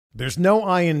There's no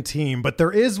I in team, but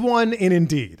there is one in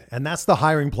Indeed, and that's the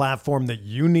hiring platform that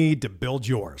you need to build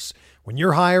yours. When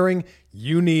you're hiring,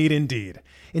 you need Indeed.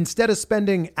 Instead of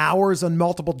spending hours on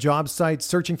multiple job sites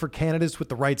searching for candidates with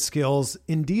the right skills,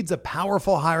 Indeed's a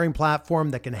powerful hiring platform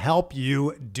that can help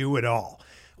you do it all.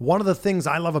 One of the things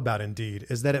I love about Indeed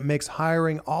is that it makes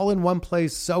hiring all in one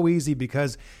place so easy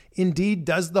because Indeed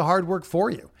does the hard work for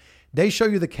you. They show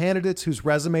you the candidates whose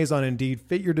resumes on Indeed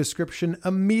fit your description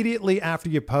immediately after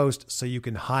you post so you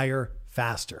can hire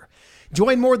faster.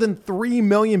 Join more than 3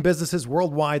 million businesses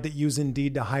worldwide that use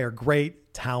Indeed to hire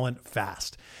great talent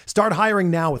fast. Start hiring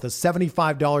now with a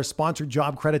 $75 sponsored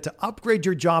job credit to upgrade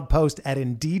your job post at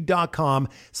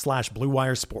Indeed.com/Blue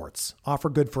Wire Sports. Offer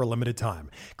good for a limited time.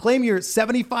 Claim your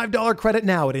 $75 credit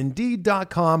now at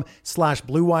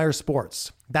Indeed.com/Blue Wire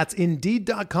Sports. That's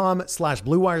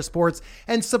Indeed.com/Blue Wire Sports,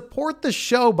 and support the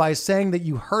show by saying that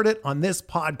you heard it on this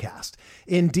podcast.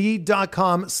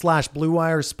 Indeed.com/Blue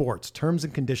Wire Sports. Terms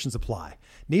and conditions apply.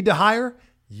 Need to hire?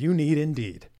 You need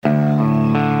Indeed.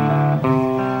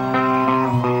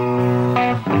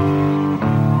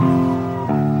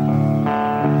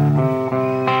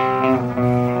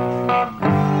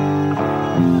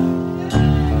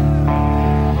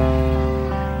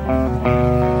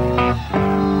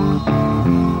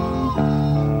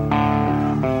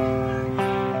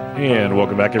 And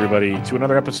welcome back, everybody, to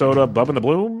another episode of Bubba and the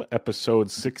Bloom,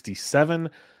 episode 67,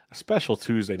 a special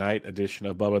Tuesday night edition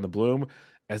of Bubba and the Bloom,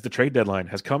 as the trade deadline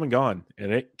has come and gone,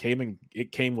 and it came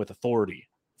with authority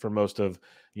for most of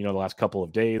the last couple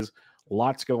of days.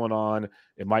 Lots going on.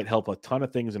 It might help a ton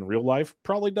of things in real life.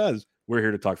 Probably does. We're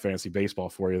here to talk fantasy baseball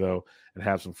for you, though, and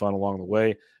have some fun along the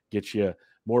way. Get you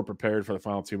more prepared for the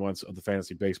final 2 months of the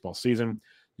fantasy baseball season.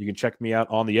 You can check me out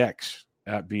on the X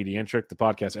at BDintric, the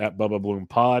podcast at Bubba Bloom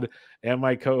Pod, and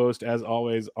my co-host, as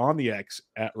always, on the X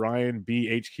at Ryan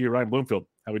BHQ. Ryan Bloomfield,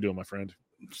 how we doing, my friend?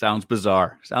 Sounds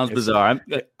bizarre. Bizarre.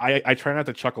 I try not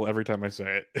to chuckle every time I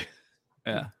say it.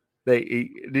 Yeah.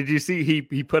 Did you see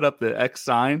he put up the X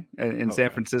sign in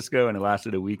San Francisco, and it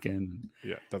lasted a weekend?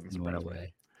 Yeah, it doesn't surprise went me.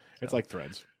 away. It's like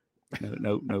Threads.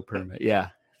 No permit. Yeah,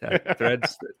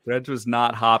 Threads was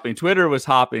not hopping. Twitter was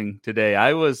hopping today.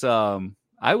 I was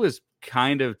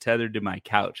kind of tethered to my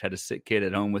couch. Had a sick kid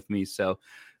at home with me, so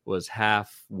was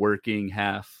half working,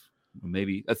 half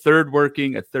maybe a third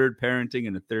working, a third parenting,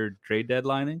 and a third trade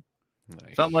deadlining.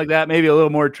 Nice. Something like that. Maybe a little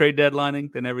more trade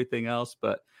deadlining than everything else,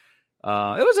 but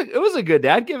it was a good day.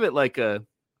 I'd give it like a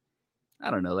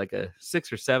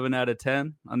 6 or 7 out of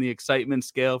 10 on the excitement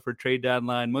scale for trade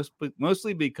deadline.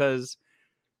 Mostly because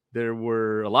there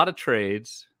were a lot of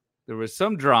trades. There was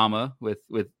some drama with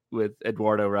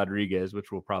Eduardo Rodriguez,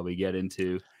 which we'll probably get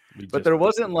into. But there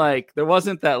wasn't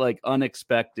that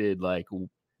unexpected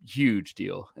huge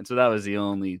deal, and so that was the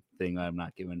only thing I'm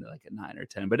not giving it a 9 or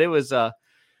 10. But it was a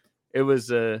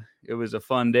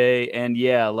fun day, and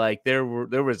yeah, there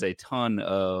was a ton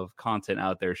of content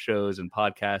out there, shows and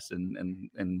podcasts, and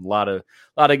a lot of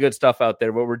good stuff out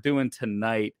there. What we're doing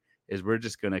tonight is we're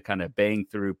just going to kind of bang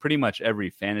through pretty much every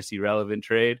fantasy relevant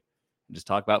trade and just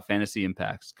talk about fantasy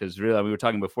impacts, because really we were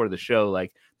talking before the show,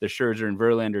 the Scherzer and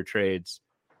Verlander trades,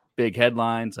 big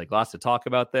headlines, lots to talk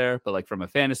about there, but from a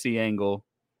fantasy angle,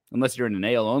 unless you're in an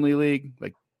AL only league,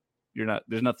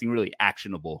 there's nothing really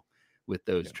actionable with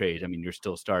those trades. I mean, you're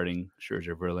still starting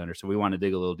Scherzer, Verlander, so we want to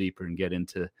dig a little deeper and get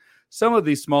into some of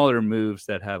these smaller moves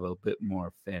that have a bit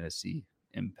more fantasy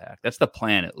impact. That's the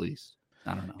plan, at least.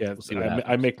 I don't know. Yeah, we'll see what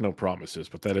I make no promises,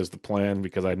 but that is the plan,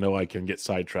 because I know I can get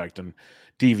sidetracked and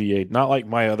deviate. Not like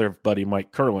my other buddy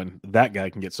Mike Kerwin. That guy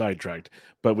can get sidetracked,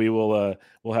 but we'll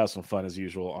have some fun as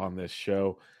usual on this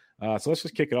show. So let's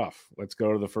just kick it off. Let's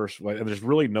go to the first. And there's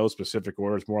really no specific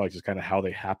order. It's more like just kind of how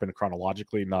they happen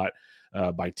chronologically, not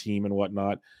by team and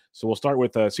whatnot. So we'll start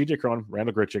with CJ Cron,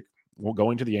 Randall Grichuk,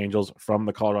 going to the Angels from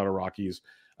the Colorado Rockies.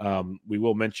 We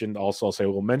will mention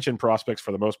we'll mention prospects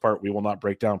for the most part. We will not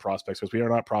break down prospects because we are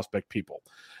not prospect people.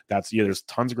 There's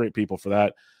tons of great people for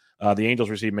that. The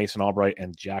Angels received Mason Albright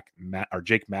and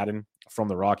Jake Madden from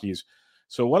the Rockies.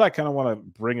 So what I kind of want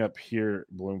to bring up here,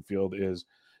 Bloomfield, is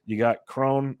you got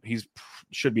Cron. He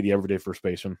should be the everyday first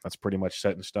baseman. That's pretty much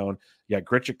set in stone. You got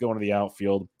Grichuk going to the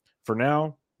outfield. For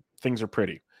now, things are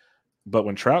pretty. But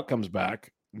when Trout comes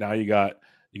back, now you got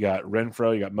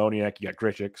Renfroe, you got Moniak, you got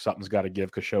Grichuk. Something's got to give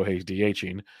because Shohei's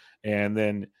DHing. And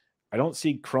then I don't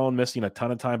see Cron missing a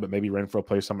ton of time, but maybe Renfroe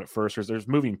plays some at first. There's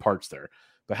moving parts there.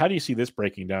 But how do you see this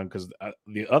breaking down? Because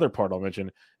the other part I'll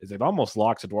mention is it almost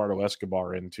locks Eduardo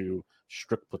Escobar into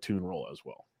strict platoon role as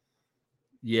well.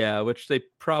 Yeah, which they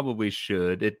probably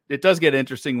should. It does get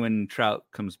interesting when Trout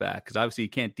comes back, because obviously you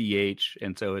can't DH,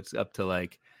 and so it's up to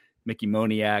Mickey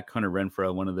Moniak, Hunter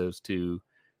Renfroe, one of those two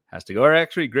has to go. Or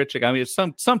actually Grichuk. I mean, it's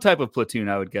some type of platoon,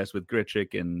 I would guess, with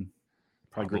Grichuk and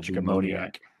probably Grichuk and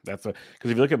Moniak. That's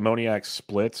because if you look at Moniak's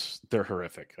splits, they're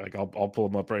horrific. Like I'll pull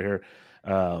them up right here.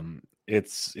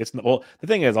 It's well, the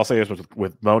thing is, I'll say this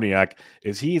with Moniak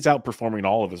is he's outperforming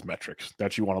all of his metrics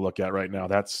that you want to look at right now.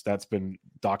 That's been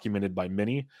documented by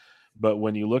many. But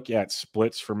when you look at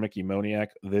splits for Mickey Moniak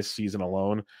this season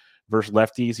alone versus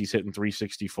lefties, he's hitting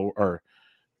 364 or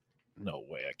no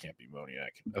way, I can't be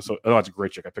Moniak. So it's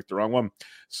Grichuk. I picked the wrong one.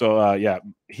 So yeah,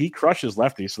 he crushes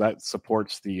lefties, so that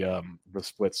supports the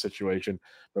split situation.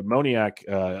 But Moniak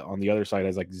on the other side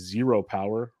has like 0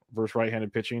 power versus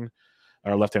right-handed pitching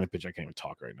or left-handed pitching. I can't even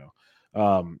talk right now.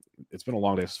 It's been a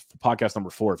long day. It's podcast number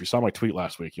 4. If you saw my tweet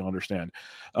last week, you'll understand.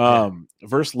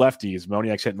 Versus lefties,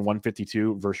 Moniak's hitting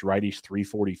 152 versus righties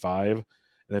 345.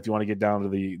 And if you want to get down to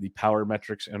the power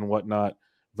metrics and whatnot,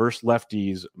 versus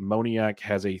lefties, Moniak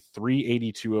has a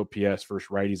 382 OPS versus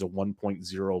righties a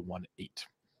 1.018.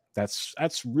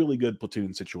 That's really good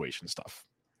platoon situation stuff.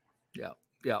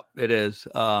 Yeah, it is.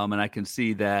 And I can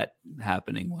see that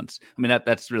happening once. I mean,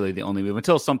 that's really the only move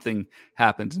until something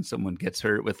happens and someone gets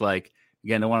hurt with, like,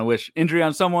 again, I don't want to wish injury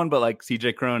on someone, but like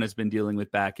CJ Cron has been dealing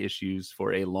with back issues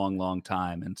for a long, long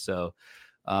time. And so,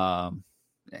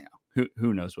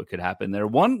 who knows what could happen there.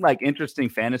 One like interesting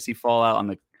fantasy fallout on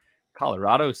the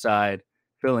Colorado side,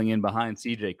 filling in behind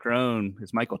CJ Cron,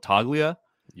 is Michael Toglia.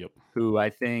 Yep. Who I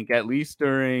think at least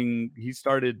he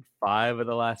started 5 of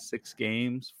the last 6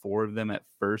 games, 4 of them at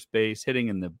first base, hitting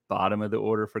in the bottom of the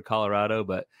order for Colorado.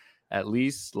 But at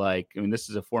least this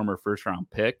is a former first round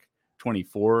pick,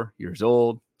 24 years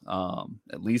old.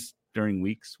 At least during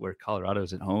weeks where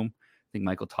Colorado's at home, I think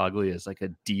Michael Toglia is like a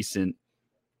decent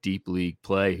deep league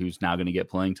play who's now going to get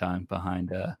playing time behind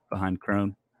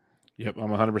Cron. Yep, I'm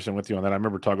 100% with you on that. I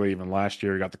remember Toglia even last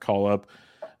year got the call up.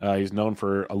 He's known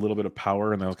for a little bit of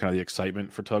power, and that was kind of the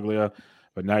excitement for Toglia.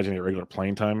 But now he's going to get regular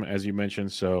playing time, as you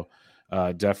mentioned. So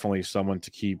definitely someone to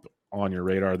keep on your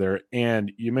radar there.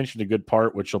 And you mentioned a good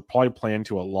part, which you'll probably play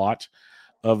into a lot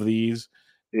of these,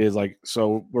 is like,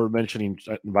 so we're mentioning,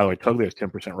 by the way, Toglia has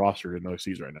 10% roster in those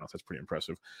seasons right now. So that's pretty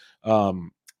impressive.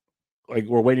 Like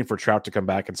we're waiting for Trout to come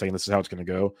back and saying this is how it's going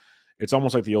to go. It's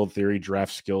almost like the old theory,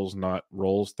 draft skills, not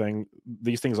roles thing.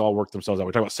 These things all work themselves out.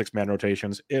 We talk about 6-man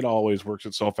rotations. It always works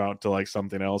itself out to like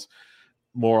something else.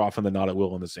 More often than not, it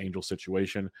will in this Angel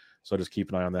situation. So just keep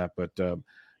an eye on that. But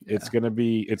it's going to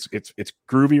be, it's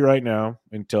groovy right now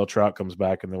until Trout comes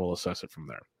back, and then we'll assess it from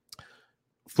there.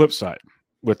 Flip side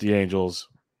with the Angels,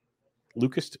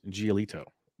 Lucas Giolito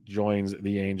joins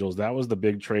the Angels. That was the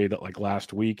big trade that like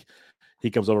last week. He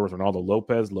comes over with Ronaldo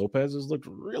Lopez. Lopez has looked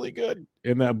really good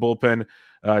in that bullpen.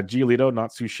 Giolito,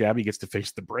 not too shabby, gets to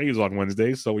face the Braves on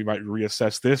Wednesday, so we might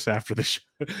reassess this after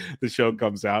the show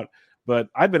comes out. But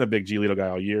I've been a big Giolito guy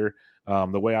all year.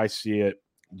 The way I see it,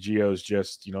 Gio's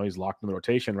just, he's locked in the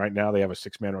rotation. Right now they have a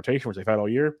 6-man rotation, which they've had all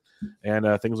year,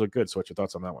 and things look good. So what's your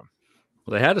thoughts on that one?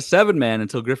 Well, they had a 7-man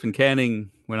until Griffin Canning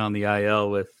went on the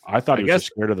IL with. I thought he was just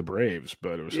scared of the Braves,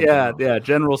 but it was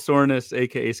general soreness,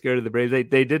 aka scared of the Braves.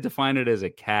 They did define it as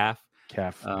a calf.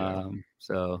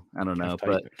 So I don't know,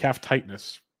 but calf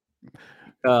tightness.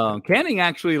 Canning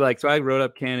actually, so I wrote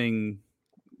up Canning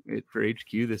for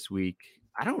HQ this week.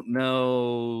 I don't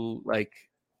know,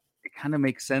 it kind of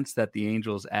makes sense that the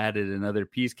Angels added another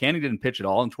piece. Canning didn't pitch at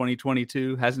all in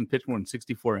 2022, hasn't pitched more than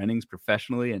 64 innings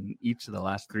professionally in each of the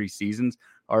last 3 seasons,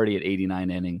 already at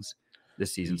 89 innings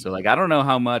this season. So I don't know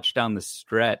how much down the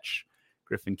stretch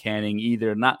Griffin Canning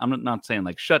I'm not saying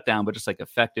shut down, but just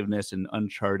effectiveness and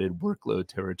uncharted workload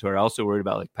territory. I also worried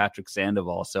about Patrick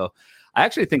Sandoval. So I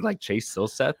actually think Chase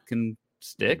Silseth can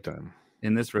stick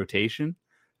in this rotation,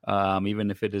 even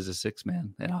if it is a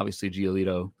 6-man, and obviously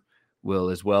Giolito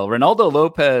will as well. Ronaldo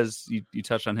Lopez, you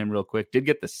touched on him real quick, did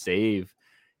get the save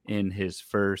in his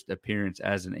first appearance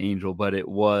as an Angel, but it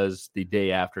was the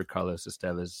day after Carlos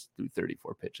Estevez threw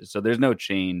 34 pitches. So there's no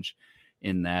change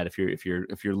in that. If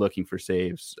you're looking for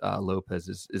saves, Lopez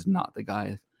is not the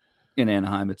guy in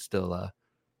Anaheim. It's still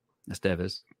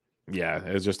Estevez. Yeah,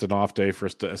 it was just an off day for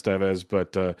Estevez,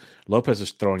 but Lopez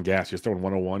is throwing gas. He was throwing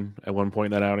 101 at one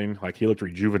point in that outing. He looked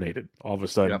rejuvenated all of a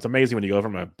sudden. Yep. It's amazing when you go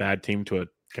from a bad team to a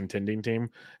contending team,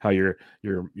 how your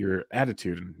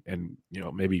attitude and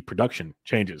maybe production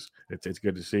changes. It's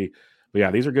good to see. But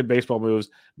yeah, these are good baseball moves.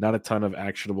 Not a ton of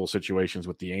actionable situations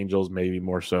with the Angels, maybe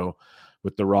more so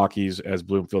with the Rockies, as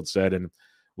Bloomfield said, and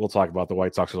we'll talk about the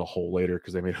White Sox as a whole later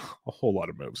because they made a whole lot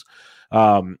of moves.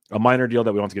 A minor deal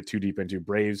that we won't get too deep into.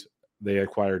 Braves, they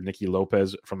acquired Nicky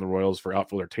Lopez from the Royals for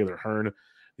outfielder Taylor Hearn.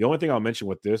 The only thing I'll mention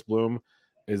with this, Bloom,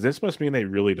 is this must mean they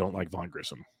really don't like Vaughn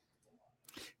Grissom.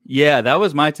 Yeah, that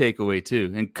was my takeaway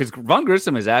too. And because Von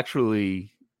Grissom is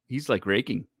actually he's like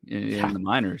raking in the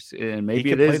minors, and maybe he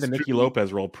could it play is the Nicky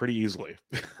Lopez role pretty easily.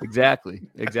 exactly.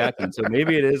 And so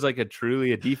maybe it is like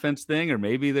truly a defense thing, or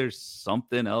maybe there's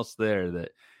something else there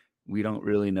that we don't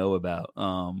really know about.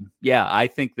 Yeah, I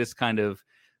think this kind of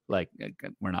like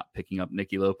we're not picking up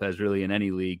Nicky Lopez really in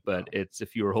any league, but it's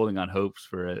if you were holding on hopes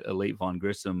for a late Von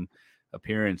Grissom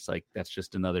appearance, like that's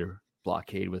just another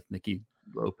blockade with Nicky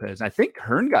Lopez. I think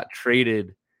Hearn got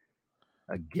traded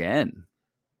again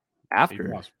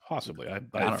after. Possibly. I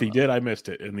if he did, I missed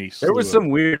it. In the there was some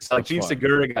weird, like Gene fun.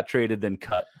 Segura got traded then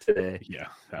cut today. Yeah,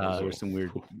 there was some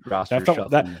weird roster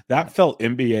that felt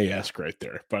NBA-esque right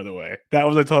there. By the way, that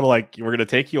was a total like we're gonna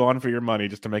take you on for your money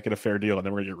just to make it a fair deal, and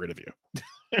then we're gonna get rid of you.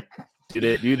 Do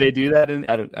they do that?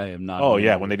 I am not. Oh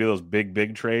yeah, when they do those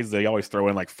big trades, they always throw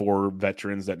in like 4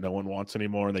 veterans that no one wants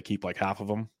anymore, and they keep like half of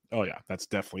them. Oh yeah, that's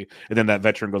definitely. And then that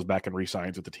veteran goes back and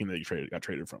re-signs with the team that you got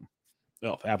traded from.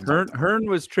 Oh, Hearn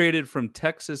was traded from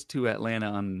Texas to Atlanta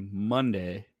on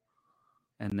Monday,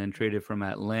 and then traded from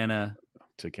Atlanta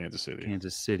to Kansas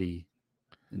City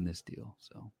in this deal.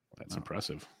 So that's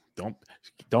impressive.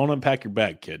 Don't unpack your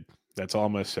bag, kid. That's all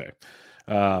I'm going to say.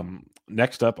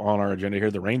 Next up on our agenda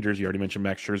here, the Rangers. You already mentioned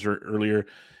Max Scherzer earlier.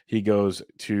 He goes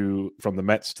from the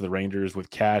Mets to the Rangers with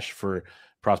cash for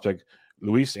prospect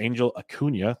Luis Angel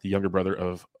Acuna, the younger brother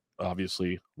of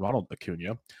obviously Ronald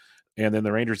Acuna. And then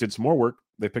the Rangers did some more work.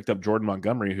 They picked up Jordan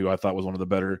Montgomery, who I thought was one of the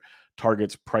better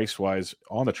targets price-wise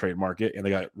on the trade market. And they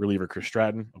got reliever Chris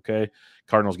Stratton. Okay.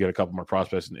 Cardinals get a couple more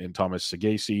prospects in Thomas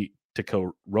Sagasi,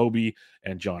 Tico Roby,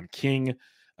 and John King.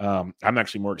 I'm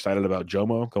actually more excited about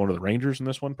Jomo going to the Rangers in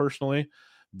this one personally.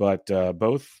 But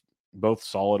both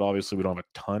solid. Obviously, we don't have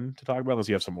a ton to talk about unless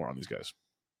you have some more on these guys.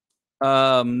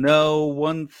 No,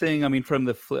 one thing,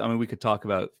 we could talk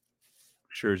about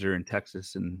Scherzer in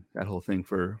Texas and that whole thing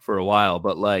for a while,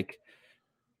 but like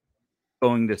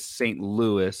going to St.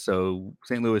 Louis. So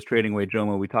St. Louis trading away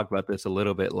Jomo. We talked about this a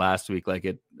little bit last week. Like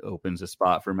it opens a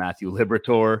spot for Matthew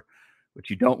Liberatore, which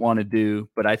you don't want to do.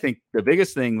 But I think the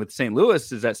biggest thing with St.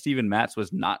 Louis is that Steven Matz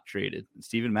was not traded.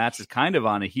 Steven Matz is kind of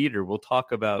on a heater. We'll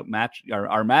talk about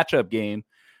our matchup game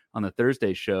on the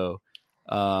Thursday show.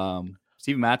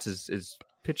 Steven Matz is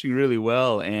pitching really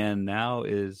well and now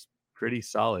is pretty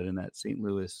solid in that St.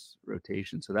 Louis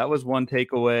rotation. So that was one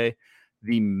takeaway.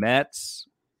 The Mets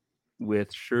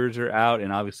with Scherzer out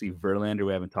and obviously Verlander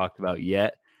we haven't talked about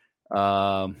yet.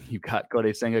 You've got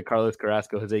Kodai Senga, Carlos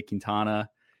Carrasco, Jose Quintana.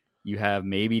 You have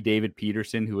maybe David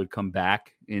Peterson who would come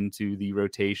back into the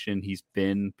rotation. He's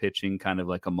been pitching kind of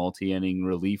like a multi-inning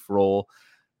relief role.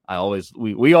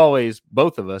 We always,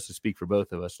 both of us, to speak for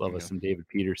both of us, love us some David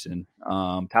Peterson.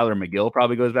 Tyler McGill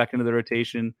probably goes back into the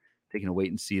rotation. Taking a wait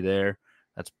and see there.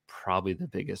 That's probably the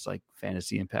biggest like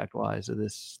fantasy impact wise of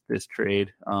this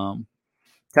trade.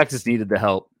 Texas needed the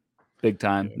help big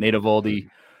time. Nate Eovaldi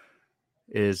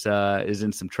is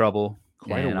in some trouble.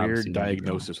 Quite a weird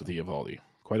diagnosis with Eovaldi.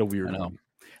 Quite a weird one.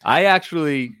 I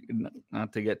actually,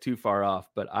 not to get too far off,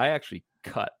 but I actually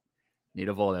cut Nate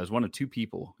Eovaldi. I was one of 2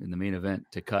 people in the main event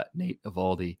to cut Nate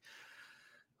Eovaldi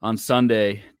on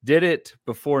Sunday. Did it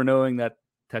before knowing that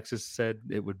Texas said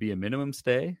it would be a minimum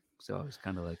stay. So I was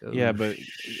kind of like, oh, yeah, but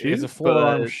it's a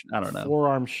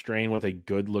forearm strain with a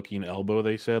good-looking elbow.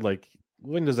 They said, like,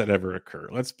 when does that ever occur?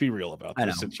 Let's be real about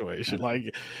this situation.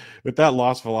 Like, with that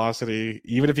lost velocity,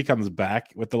 even if he comes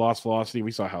back with the lost velocity,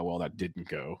 we saw how well that didn't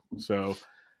go. So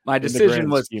my decision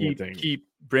was keep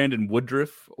Brandon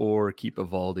Woodruff or keep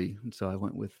Eovaldi. And so I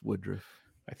went with Woodruff.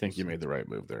 I think you made the right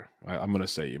move there. I'm going to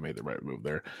say you made the right move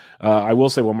there. I will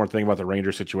say one more thing about the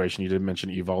Ranger situation. You did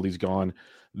mention Eovaldi's gone.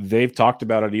 They've talked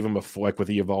about it even before, like with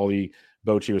Eovaldi.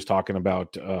 Bochy was talking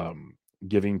about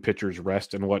giving pitchers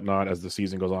rest and whatnot as the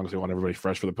season goes on because they want everybody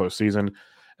fresh for the postseason. And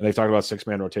they've talked about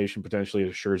 6-man rotation potentially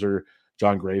as Scherzer,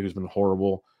 John Gray, who's been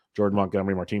horrible, Jordan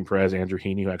Montgomery, Martin Perez, Andrew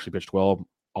Heaney, who actually pitched well,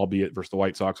 albeit versus the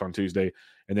White Sox on Tuesday,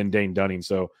 and then Dane Dunning.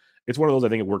 So it's one of those, I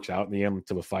think it works out in the end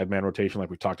to a 5-man rotation like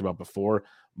we talked about before.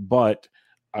 But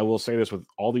I will say this with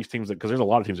all these teams, because there's a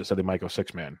lot of teams that said they might go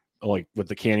 6-man, like with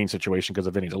the Canning situation because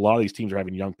of innings. A lot of these teams are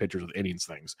having young pitchers with innings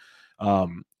things.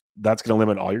 That's going to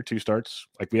limit all your 2 starts.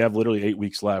 Like we have literally 8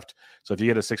 weeks left. So if you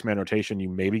get a 6-man rotation, you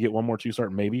maybe get one more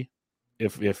 2-start, maybe.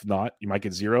 If not, you might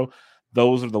get 0.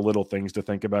 Those are the little things to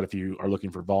think about if you are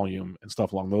looking for volume and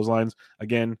stuff along those lines.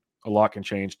 Again, a lot can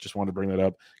change. Just wanted to bring that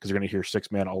up because you're going to hear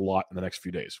 6-man a lot in the next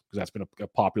few days because that's been a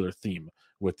popular theme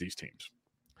with these teams.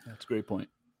 That's a great point.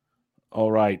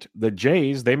 All right. The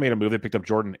Jays, they made a move. They picked up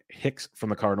Jordan Hicks from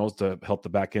the Cardinals to help the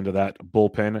back end of that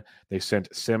bullpen. They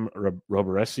sent Sim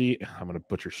Roberesi, I'm going to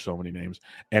butcher so many names,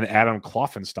 and Adam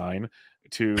Kloffenstein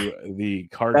to the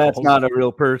Cardinals. That's not a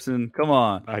real person. Come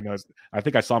on. I know. I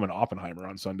think I saw him in Oppenheimer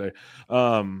on Sunday.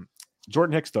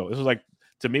 Jordan Hicks, though, this was like,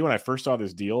 to me, when I first saw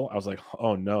this deal, I was like,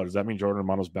 oh no, does that mean Jordan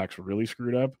Romano's back's really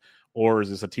screwed up? Or is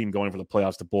this a team going for the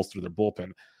playoffs to bolster their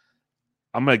bullpen?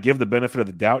 I'm going to give the benefit of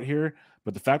the doubt here,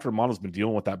 but the fact Romano's been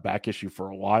dealing with that back issue for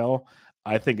a while,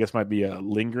 I think this might be a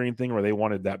lingering thing where they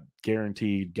wanted that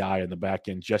guaranteed guy in the back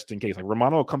end just in case. Like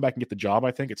Romano will come back and get the job.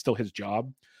 I think it's still his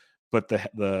job, but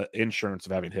the insurance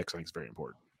of having Hicks, I think, is very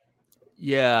important.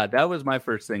 Yeah, that was my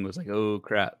first thing. Was like, oh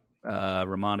crap,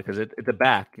 Romano, because it's a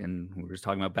back, and we were just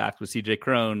talking about backs with CJ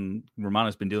Crone.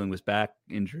 Romano's been dealing with back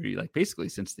injury like basically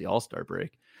since the All-Star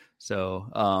break.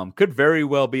 So could very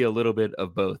well be a little bit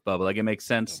of both, Bubba. Like it makes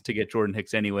sense to get Jordan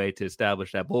Hicks anyway to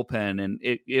establish that bullpen. And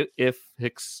if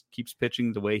Hicks keeps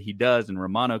pitching the way he does and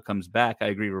Romano comes back, I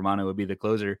agree Romano would be the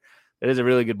closer. That is a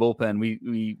really good bullpen.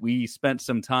 We spent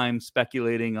some time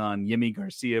speculating on Yimi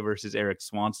Garcia versus Eric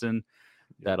Swanson.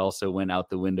 That also went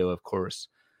out the window, of course,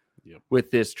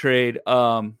 with this trade.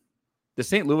 The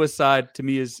St. Louis side to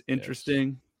me is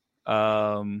interesting.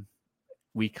 Yes.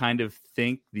 We kind of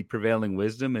think the prevailing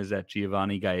wisdom is that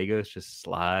Giovanni Gallegos just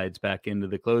slides back into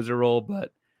the closer role,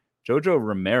 but Jojo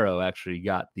Romero actually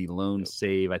got the lone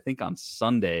save, I think, on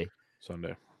Sunday.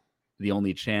 The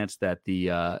only chance that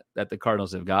the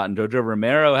Cardinals have gotten. Jojo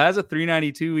Romero has a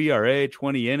 3.92 ERA,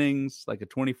 20 innings, like a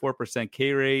 24%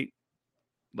 K rate,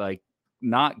 like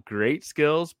not great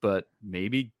skills, but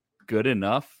maybe good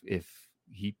enough if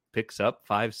he picks up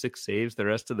 5-6 saves the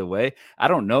rest of the way. I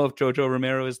don't know if Jojo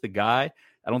Romero is the guy.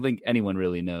 I don't think anyone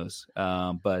really knows.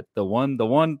 But the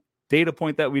one data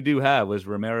point that we do have was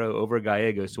Romero over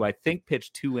Gallegos, who I think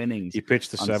pitched 2 innings. He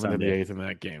pitched the 7th and the 8th in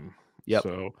that game. Yep.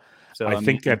 So I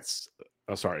think that's.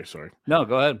 Oh, sorry. No,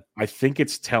 go ahead. I think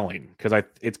it's telling because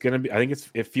it's going to be. I think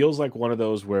it feels like one of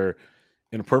those where,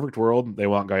 in a perfect world, they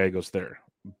want Gallegos there,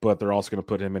 but they're also going to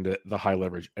put him into the high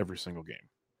leverage every single game.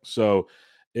 So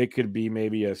it could be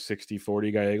maybe a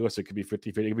 60-40 Gallegos. It could be 50-50.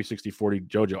 It could be 60-40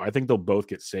 Jojo. I think they'll both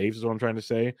get saves is what I'm trying to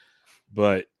say.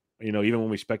 But, even when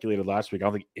we speculated last week, I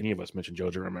don't think any of us mentioned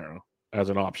Jojo Romero as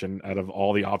an option out of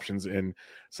all the options in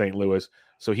St. Louis.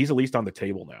 So he's at least on the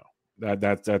table now.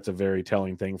 That's a very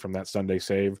telling thing from that Sunday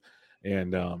save.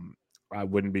 And I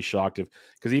wouldn't be shocked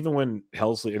because even when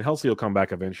Helsley will come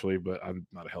back eventually, but I'm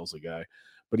not a Helsley guy.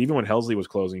 But even when Helsley was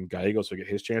closing, Gallegos would get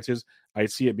his chances.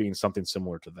 I'd see it being something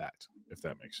similar to that, if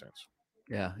that makes sense.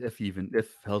 Yeah, if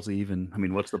Helsley even, I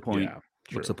mean, what's the point? Yeah,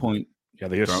 what's the point? Yeah,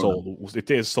 they just sold.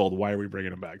 It is sold. Why are we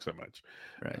bringing him back so much?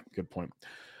 Right. Good point.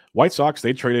 White Sox,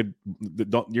 they traded. You're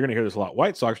going to hear this a lot.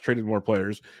 White Sox traded more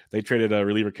players. They traded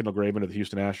reliever Kendall Graveman to the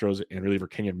Houston Astros and reliever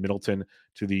Kenyon Middleton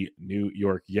to the New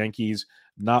York Yankees.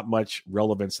 Not much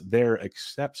relevance there,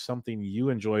 except something you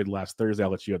enjoyed last Thursday.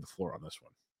 I'll let you have the floor on this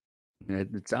one.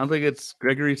 It sounds like it's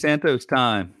Gregory Santos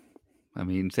time. I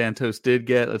mean, Santos did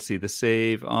get, the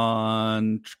save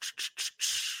on,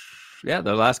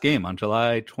 the last game on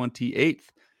July 28th.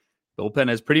 Bullpen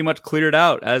has pretty much cleared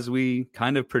out as we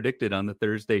kind of predicted on the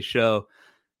Thursday show.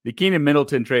 The Keenan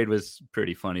Middleton trade was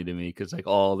pretty funny to me because like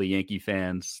all the Yankee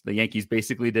fans, the Yankees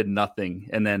basically did nothing.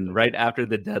 And then right after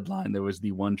the deadline, there was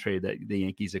the one trade that the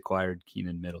Yankees acquired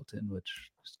Keenan Middleton,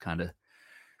 which just kind of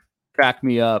cracked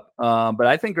me up. But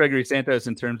I think Gregory Santos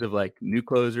in terms of like new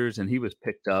closers, and he was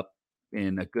picked up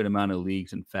in a good amount of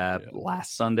leagues in Fab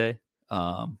last Sunday.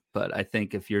 But I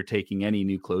think if you're taking any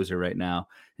new closer right now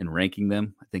and ranking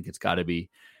them, I think it's got to be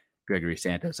Gregory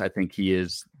Santos. I think he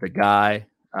is the guy.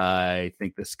 I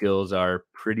think the skills are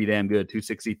pretty damn good.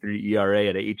 2.63 ERA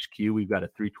at HQ. We've got a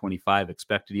 3.25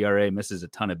 expected ERA. Misses a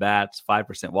ton of bats.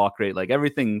 5% walk rate. Like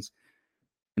everything's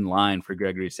in line for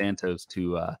Gregory Santos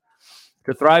to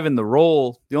thrive in the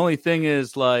role. The only thing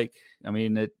is we're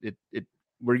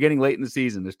getting late in the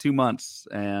season. There's 2 months,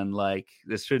 and like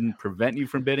this shouldn't prevent you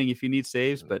from bidding if you need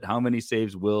saves. But how many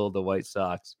saves will the White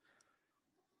Sox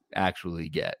actually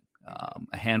get?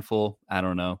 A handful, I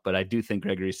don't know, but I do think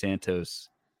Gregory Santos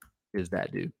is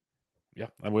that dude. Yeah,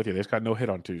 I'm with you. They just got no hit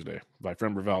on Tuesday by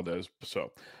Framber Valdez.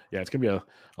 So yeah, it's gonna be a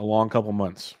long couple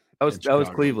months. That was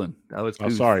Cleveland. That was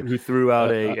who threw out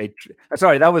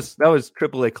sorry, that was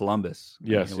AAA Columbus.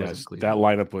 Yes, that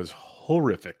lineup was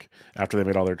horrific after they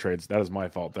made all their trades. That is my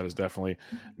fault. That is definitely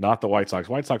not the White Sox.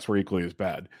 White Sox were equally as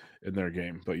bad in their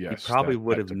game, but yes, he probably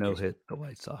would have no-hit the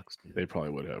White Sox. They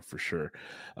probably would have for sure.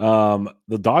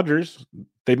 The Dodgers,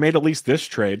 they made at least this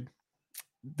trade.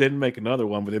 Didn't make another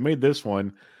one, but they made this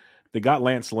one. They got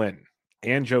Lance Lynn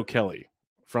and Joe Kelly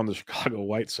from the Chicago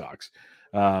White Sox.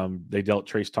 They dealt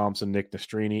Trace Thompson, Nick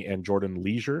Nastrini, and Jordan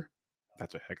Leisure.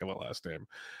 That's a heck of a last name.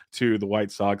 To the White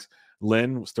Sox.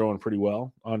 Lynn was throwing pretty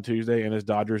well on Tuesday in his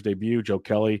Dodgers debut. Joe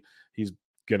Kelly, he's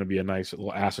going to be a nice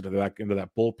little asset into that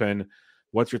bullpen.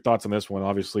 What's your thoughts on this one?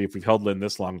 Obviously, if we've held Lynn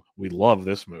this long, we love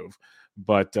this move,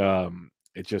 but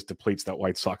it just depletes that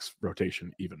White Sox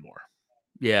rotation even more.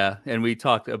 Yeah, and we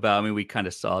talked about, I mean, we kind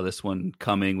of saw this one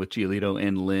coming with Giolito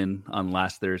and Lynn on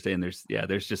last Thursday, and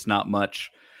there's just not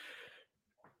much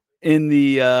in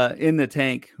the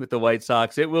tank with the White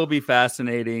Sox. It will be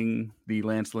fascinating, the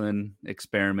Lance Lynn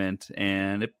experiment,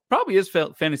 and it probably is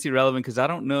fantasy relevant because I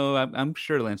don't know. I'm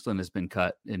sure Lance Lynn has been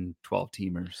cut in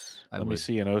 12-teamers. Let me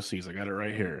see in OCs. I got it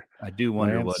right here. I do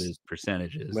wonder what his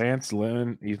percentage is. Lance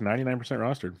Lynn, he's 99%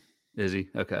 rostered. Is he?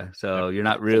 Okay, so you're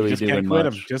not really doing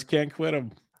much. Just can't quit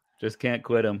him. Just can't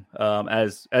quit him.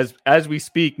 As we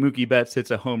speak, Mookie Betts hits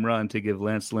a home run to give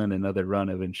Lance Lynn another run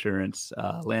of insurance.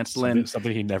 Lance Lynn,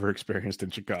 something he never experienced in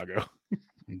Chicago.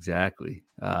 Exactly.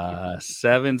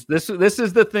 Sevens. This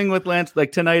is the thing with Lance.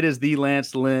 Like tonight is the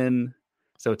Lance Lynn.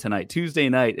 So tonight, Tuesday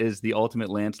night, is the ultimate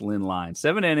Lance Lynn line.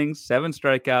 7 innings, 7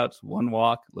 strikeouts, 1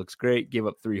 walk. Looks great. Give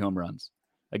up 3 home runs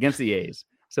against the A's.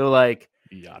 So like,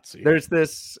 Yahtzee. There's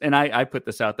this, and I put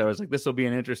this out there. I was like, this will be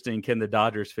an interesting, can the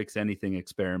Dodgers fix anything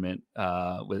experiment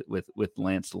with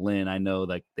Lance Lynn. I know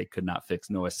like they could not fix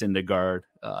Noah Syndergaard.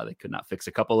 They could not fix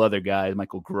a couple other guys,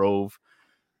 Michael Grove.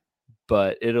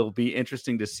 But it'll be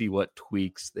interesting to see what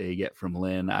tweaks they get from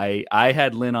Lynn. I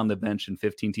had Lynn on the bench in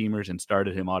 15-teamers and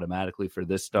started him automatically for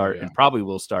this start, and probably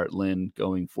will start Lynn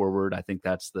going forward. I think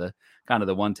that's the kind of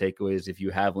the one takeaway is if you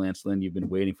have Lance Lynn, you've been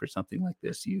waiting for something like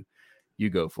this, you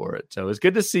go for it. So it's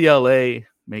good to see LA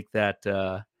make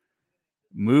that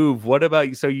move. What about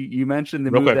you? So you mentioned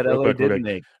the move that LA didn't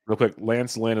make. Real quick,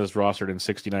 Lance Lynn is rostered in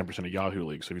 69% of Yahoo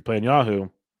leagues. So if you play in Yahoo,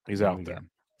 he's out there.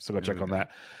 So go check on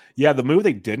that. Yeah, the move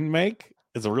they didn't make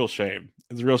is a real shame.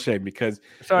 It's a real shame because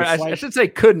I should say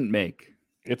couldn't make.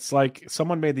 It's like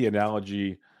someone made the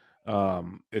analogy.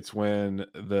 It's when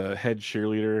the head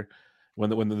cheerleader, when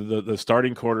the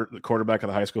starting quarterback of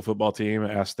the high school football team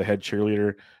asked the head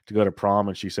cheerleader to go to prom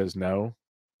and she says no.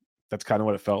 That's kind of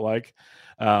what it felt like.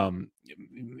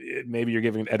 Maybe you're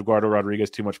giving Eduardo Rodriguez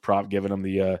too much prop, giving him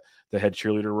the head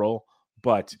cheerleader role,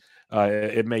 but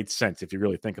it made sense if you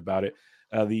really think about it.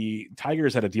 The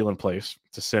Tigers had a deal in place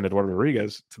to send Eduardo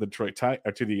Rodriguez to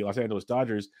the Los Angeles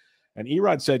Dodgers, and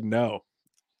Erod said no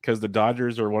because the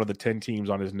Dodgers are one of the 10 teams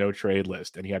on his no trade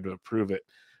list, and he had to approve it.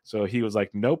 So he was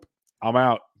like, "Nope, I'm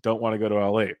out. Don't want to go to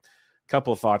LA."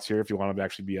 Couple of thoughts here, if you want to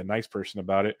actually be a nice person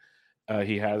about it.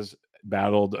 He has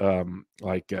battled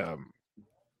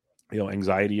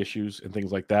anxiety issues and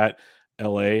things like that.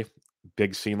 LA,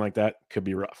 big scene like that could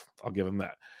be rough. I'll give him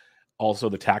that. Also,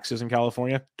 the taxes in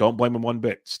California, don't blame him one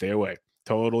bit. Stay away.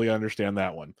 Totally understand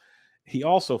that one. He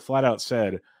also flat out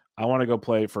said, I want to go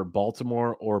play for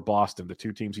Baltimore or Boston, the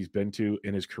 2 teams he's been to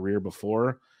in his career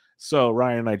before. So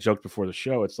Ryan and I joked before the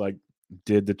show. It's like,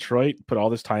 did Detroit put all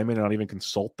this time in and not even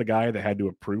consult the guy that had to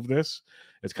approve this?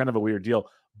 It's kind of a weird deal.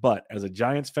 But as a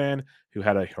Giants fan who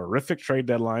had a horrific trade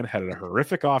deadline, had a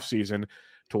horrific offseason,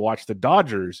 to watch the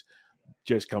Dodgers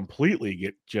just completely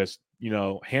get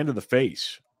hand to the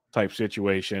face type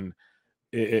situation,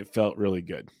 it felt really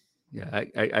good. Yeah,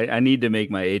 I need to make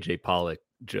my AJ Pollock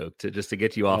joke to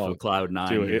get you off of Cloud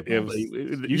 9.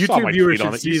 You saw my tweet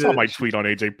on it. You saw my tweet on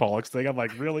AJ Pollock's thing. I'm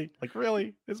like, really? Like,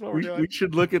 really? Is what we're doing? We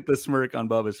should look at the smirk on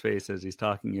Bubba's face as he's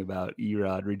talking about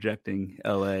Erod rejecting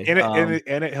LA. And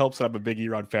it helps. I'm a big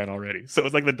Erod fan already, so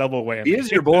it's like the double whammy. He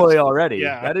is your boy already.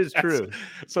 Yeah, that is true.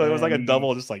 So it was like a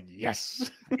double, just like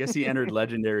yes. I guess he entered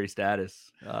legendary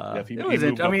status. He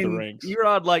moved up the ranks.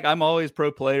 Erod, like I'm always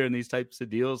pro player in these types of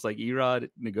deals. Like Erod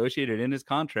negotiated in his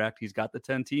contract, he's got the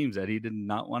 10 teams that he did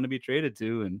not want to be traded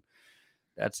to, and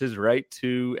that's his right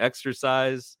to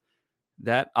exercise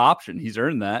that option. He's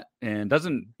earned that, and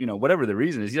doesn't, whatever the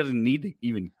reason is, he doesn't need to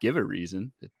even give a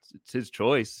reason. It's his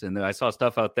choice. And I saw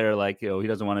stuff out there like, he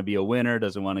doesn't want to be a winner,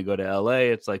 doesn't want to go to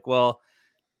LA. It's like, well,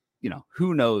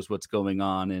 who knows what's going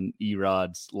on in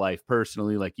Erod's life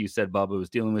personally. Like you said, Bubba was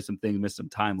dealing with some things, missed some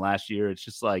time last year. It's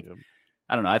just like,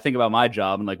 I don't know. I think about my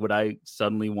job and like, would I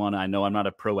suddenly want to, I know I'm not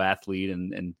a pro athlete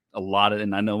and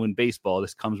I know in baseball,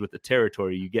 this comes with the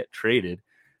territory, you get traded.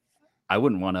 I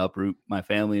wouldn't want to uproot my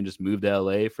family and just move to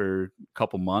LA for a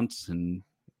couple months and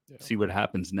see what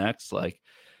happens next. Like,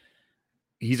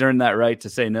 he's earned that right to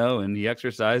say no, and he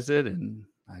exercised it, and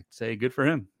I'd say good for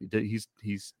him.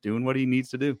 He's doing what he needs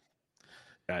to do.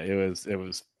 Yeah, it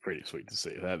was pretty sweet to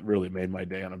see. That really made my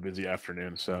day on a busy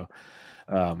afternoon. So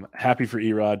happy for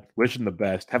Erod. Wish him the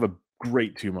best. Have a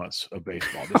great 2 months of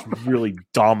baseball. Just really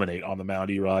dominate on the mound,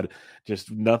 Erod.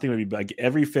 Just nothing would be like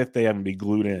every fifth day I'm gonna be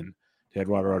glued in to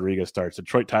Eduardo Rodriguez starts.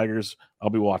 Detroit Tigers, I'll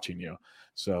be watching you.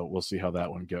 So we'll see how that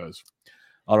one goes.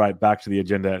 All right, back to the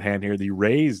agenda at hand here. The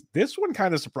Rays, this one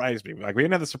kind of surprised me. Like we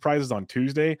didn't have the surprises on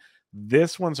Tuesday.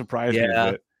 This one surprised me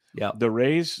a bit. Yeah. The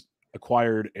Rays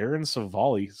acquired Aaron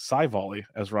Civale,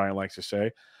 as Ryan likes to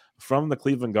say, from the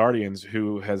Cleveland Guardians,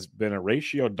 who has been a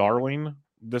ratio darling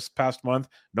this past month.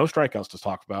 No strikeouts to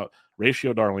talk about,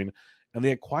 ratio darling. And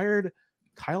they acquired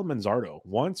Kyle Manzardo,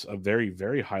 once a very,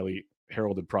 very highly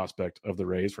heralded prospect of the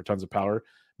Rays for tons of power.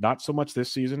 Not so much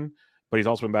this season, but he's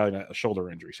also been battling a shoulder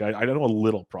injury. So I know a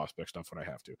little prospect stuff when I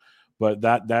have to. But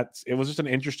it was just an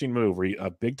interesting move where a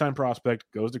big-time prospect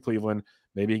goes to Cleveland.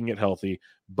 Maybe he can get healthy.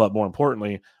 But more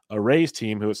importantly, a Rays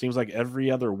team who it seems like every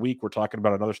other week we're talking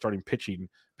about another starting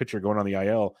pitcher going on the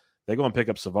IL. They go and pick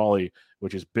up Civale,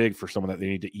 which is big for someone that they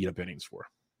need to eat up innings for.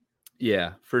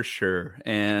 Yeah, for sure.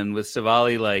 And with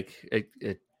Civale, like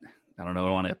I don't know,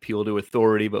 I want to appeal to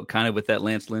authority, but kind of with that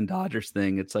Lance Lynn Dodgers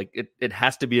thing, it's like it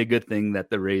has to be a good thing that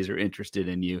the Rays are interested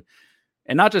in you.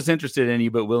 And not just interested in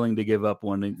you, but willing to give up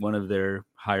one of their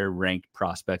higher ranked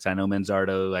prospects. I know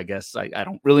Manzardo, I guess I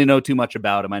don't really know too much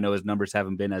about him. I know his numbers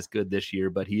haven't been as good this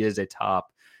year, but he is a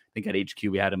top, I think at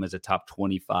HQ we had him as a top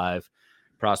 25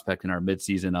 prospect in our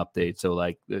midseason update. So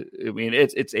like, I mean,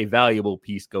 it's a valuable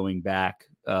piece going back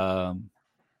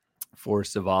for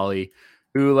Civale,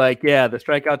 who like, yeah, the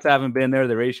strikeouts haven't been there.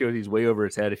 The ratio, he's way over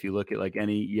his head. If you look at like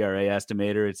any ERA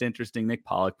estimator, it's interesting. Nick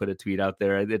Pollock put a tweet out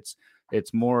there.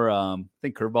 It's more, I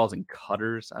think curveballs and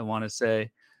cutters, I want to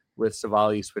say, with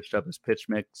Civale. He switched up his pitch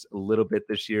mix a little bit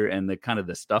this year, and the kind of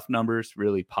the stuff numbers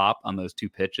really pop on those two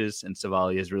pitches, and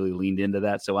Civale has really leaned into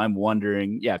that. So I'm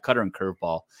wondering, yeah, cutter and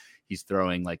curveball, he's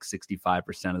throwing like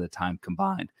 65% of the time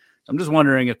combined. So I'm just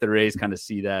wondering if the Rays kind of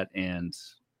see that and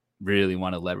really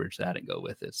want to leverage that and go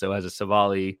with it. So as a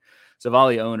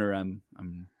Civale owner, I'm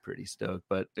pretty stoked.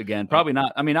 But again, probably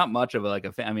not. I mean, not much of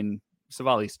a fan. I mean,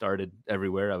 Civale started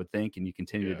everywhere, I would think, and you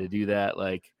continue to do that.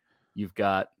 Like you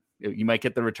might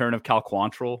get the return of Cal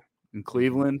Quantrill in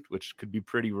Cleveland, which could be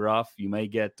pretty rough. You may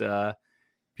get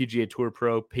PGA Tour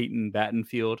pro Peyton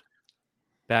Battenfield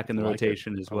back in the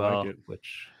rotation as well,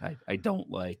 which I don't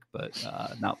like, but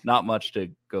not much to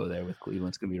go there with Cleveland.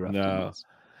 It's gonna be rough.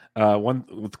 No.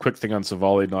 One quick thing on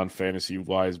Civale, non-fantasy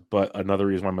wise, but another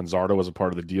reason why Manzardo was a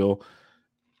part of the deal.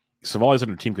 Civale's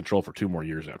under team control for 2 more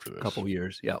years after this. A couple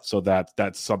years, yeah. So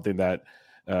that's something that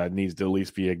needs to at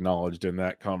least be acknowledged in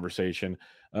that conversation.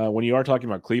 When you are talking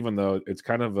about Cleveland, though, it's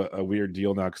kind of a weird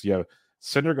deal now because you have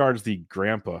Syndergaard's the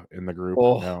grandpa in the group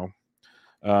now.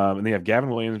 And they have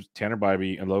Gavin Williams, Tanner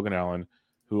Bybee, and Logan Allen,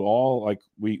 who all, like,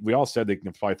 we all said they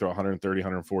can probably throw 130,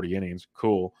 140 innings.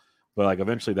 Cool. But, like,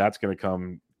 eventually that's going to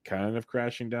come kind of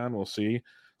crashing down. We'll see.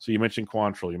 So you mentioned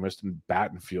Quantrill. You mentioned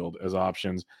Battenfield as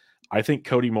options. I think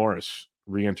Cody Morris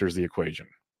re-enters the equation.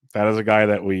 That is a guy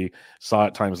that we saw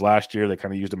at times last year. They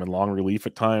kind of used him in long relief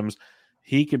at times.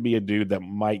 He could be a dude that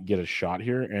might get a shot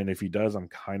here. And if he does, I'm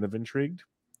kind of intrigued.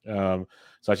 So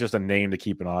that's just a name to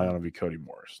keep an eye on. It'd be Cody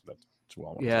Morris. That's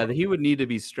well. Yeah, he would need to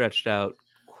be stretched out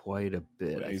quite a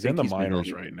bit. He's in the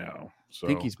minors right now. So I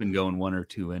think he's been going 1 or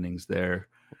 2 innings there.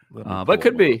 But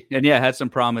could be. And yeah, had some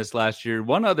promise last year.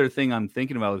 One other thing I'm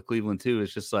thinking about with Cleveland too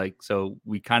is just like, so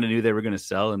we kind of knew they were going to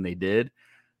sell and they did.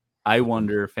 I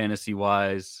wonder fantasy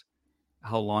wise,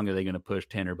 how long are they going to push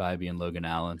Tanner Bybee and Logan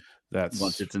Allen? That's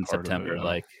once it's in September.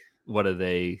 Like, what are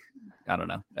they? I don't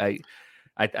know.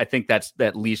 I think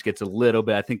that leash gets a little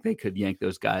bit. I think they could yank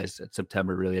those guys at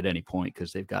September really at any point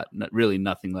because they've got really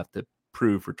nothing left to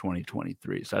prove for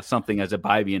 2023. So that's something as a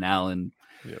Bybee and Allen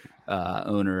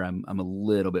owner, I'm a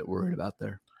little bit worried about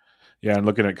there. Yeah, and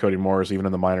looking at Cody Morris, even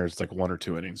in the minors, it's like 1 or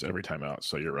 2 innings every time out.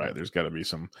 So you're right. There's got to be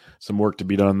some work to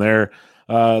be done there.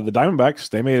 The Diamondbacks,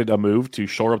 they made a move to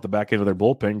shore up the back end of their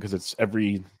bullpen because it's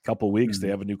every couple of weeks they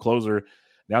have a new closer.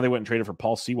 Now they went and traded for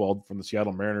Paul Sewald from the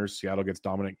Seattle Mariners. Seattle gets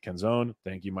Dominic Canzone.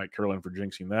 Thank you, Mike Curlin, for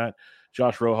jinxing that.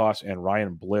 Josh Rojas and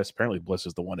Ryan Bliss. Apparently Bliss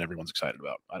is the one everyone's excited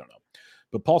about. I don't know.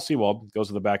 But Paul Sewald goes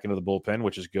to the back end of the bullpen,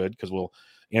 which is good because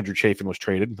Andrew Chafin was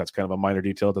traded. That's kind of a minor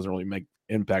detail. It doesn't really make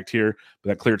impact here. But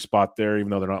that cleared spot there, even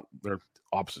though they're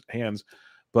opposite hands.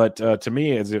 But to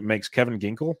me, as it makes Kevin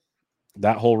Ginkel,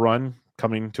 that whole run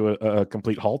coming to a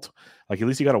complete halt. Like, at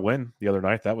least he got a win the other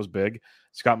night. That was big.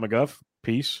 Scott McGuff,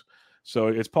 peace. So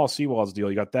it's Paul Sewald's deal.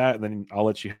 You got that, and then I'll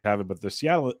let you have it. But the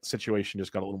Seattle situation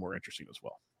just got a little more interesting as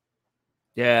well.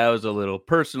 Yeah, I was a little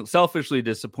selfishly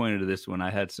disappointed in this one. I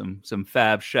had some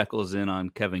fab shekels in on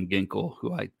Kevin Ginkel,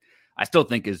 who I still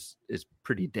think is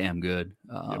pretty damn good.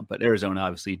 But Arizona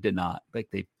obviously did not. Like,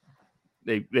 they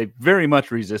they very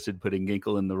much resisted putting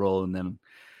Ginkel in the role, and then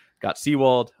got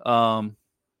Sewald.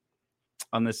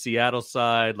 On the Seattle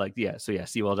side,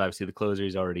 Sewald's obviously the closer.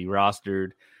 He's already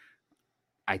rostered.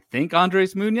 I think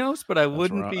Andres Munoz, but I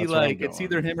wouldn't be like it's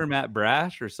either him or Matt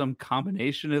Brash or some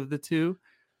combination of the two.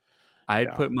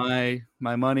 I'd put my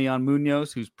money on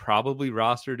Munoz, who's probably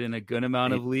rostered in a good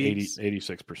amount of leagues.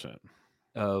 86%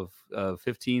 of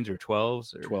 15s or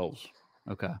 12s or 12s.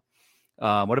 Okay.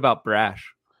 What about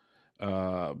Brash?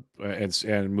 And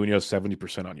Munoz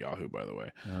 70% on Yahoo, by the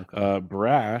way. Okay.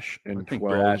 Brash in 12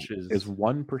 Brash is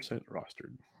 1%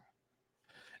 rostered.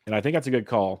 And I think that's a good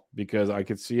call because I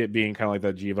could see it being kind of like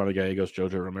that Giovanni Gallegos,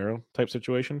 Jojo Romero type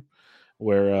situation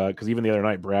where, because even the other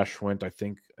night, Brash went, I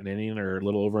think, an inning or a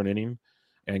little over an inning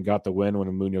and got the win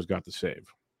when Munoz got the save.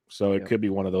 So it could be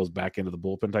one of those back into the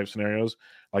bullpen type scenarios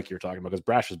like you're talking about because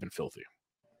Brash has been filthy.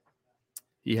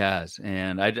 He has.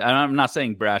 And I'm not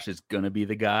saying Brash is going to be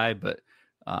the guy, but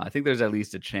I think there's at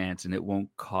least a chance and it won't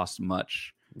cost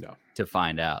much to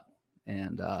find out.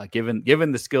 And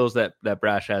given the skills that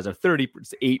Brash has, a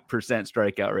 38%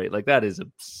 strikeout rate, like that is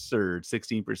absurd.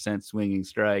 16% swinging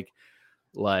strike,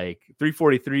 like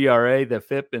 3.43 ERA, the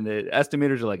FIP and the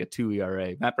estimators are like a 2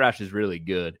 ERA. Matt Brash is really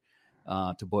good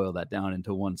to boil that down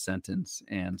into one sentence.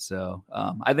 And so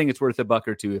I think it's worth a buck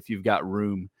or two if you've got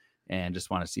room and just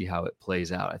want to see how it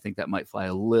plays out. I think that might fly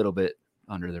a little bit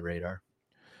under the radar.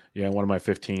 Yeah, one of my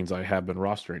 15s, I have been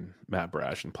rostering Matt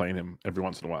Brash and playing him every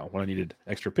once in a while when I needed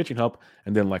extra pitching help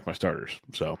and didn't like my starters.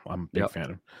 So I'm a big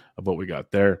fan of what we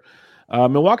got there.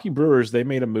 Milwaukee Brewers, they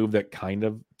made a move that kind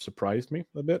of surprised me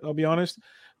a bit, I'll be honest.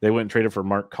 They went and traded for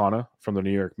Mark Canha from the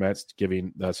New York Mets,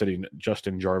 sending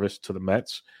Justin Jarvis to the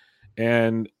Mets.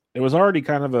 And it was already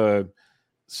kind of a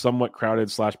somewhat crowded /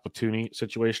 platoony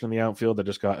situation in the outfield that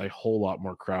just got a whole lot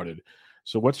more crowded.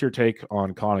 So what's your take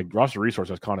on Canha? Roster Resource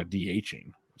has Canha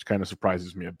DHing, which kind of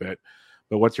surprises me a bit.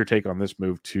 But what's your take on this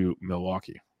move to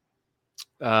Milwaukee?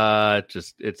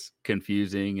 It's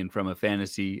confusing and from a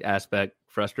fantasy aspect,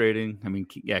 frustrating. I mean,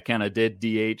 Canha did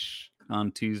DH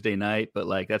on Tuesday night, but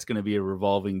like that's going to be a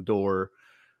revolving door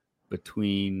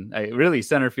between really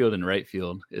center field and right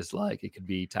field. Is like it could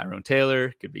be Tyrone Taylor,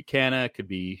 it could be Canha, it could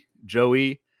be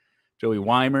Joey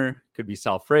Weimer, could be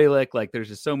Sal Frelick. Like there's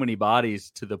just so many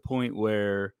bodies to the point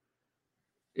where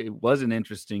it was an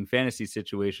interesting fantasy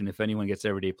situation if anyone gets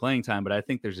everyday playing time, but I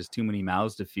think there's just too many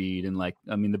mouths to feed. And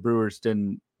the Brewers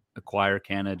didn't acquire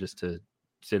Canha just to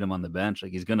sit him on the bench.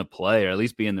 Like he's going to play or at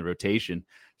least be in the rotation.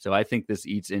 So I think this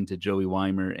eats into Joey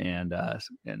Weimer and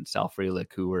Sal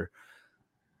Frelick, who were,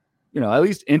 at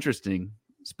least interesting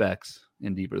specs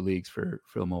in deeper leagues for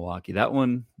Milwaukee. That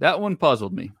one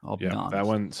puzzled me. I'll be honest. That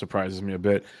one surprises me a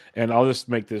bit. And I'll just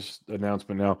make this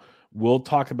announcement now. We'll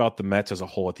talk about the Mets as a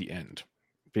whole at the end,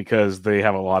 because they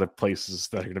have a lot of places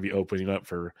that are going to be opening up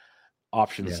for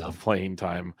options of playing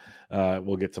time.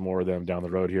 We'll get to more of them down the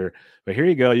road here. But here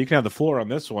you go. You can have the floor on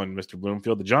this one, Mr.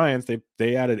 Bloomfield. The Giants,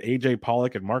 they added A.J.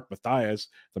 Pollock and Mark Mathias.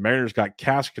 The Mariners got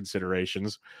cash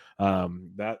considerations. I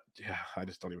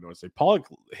just don't even know what to say. Pollock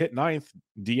hit 9th,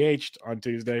 DH'd on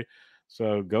Tuesday.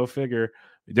 So go figure.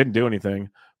 He didn't do anything.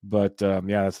 But,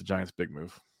 that's the Giants' big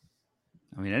move.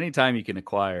 I mean, anytime you can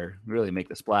really make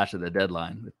the splash of the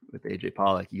deadline with A.J.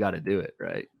 Pollock, you got to do it,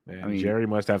 right? Man, Jerry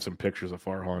must have some pictures of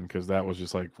Farhan because that was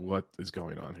just like, what is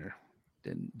going on here?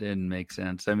 Didn't make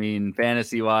sense. I mean,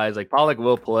 fantasy-wise, like Pollock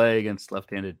will play against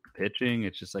left-handed pitching.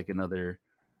 It's just like another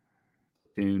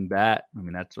platoon bat. I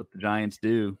mean, that's what the Giants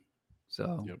do.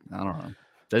 So, I don't know.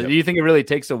 Do you think it really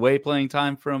takes away playing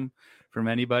time from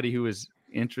anybody who is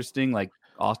interesting, like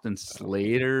Austin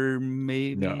Slater,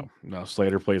 maybe? No.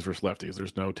 Slater plays versus lefties.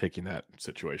 There's no taking that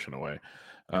situation away.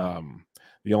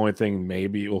 The only thing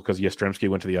maybe, because Yastrzemski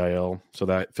went to the IL, so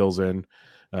that fills in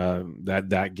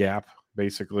that gap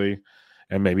basically,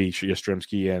 and maybe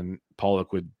Yastrzemski and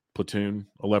Pollock would platoon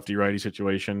a lefty-righty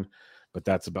situation, but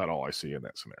that's about all I see in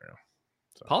that scenario.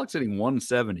 So. Pollock's hitting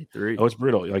 173. Oh, it's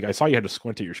brutal. Like I saw you had to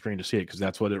squint at your screen to see it because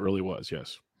that's what it really was.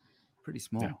 Yes, pretty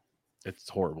small. Yeah. It's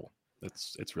horrible.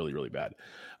 It's really, really bad.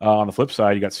 On the flip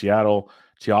side, you got Seattle.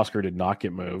 Teoscar did not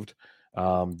get moved.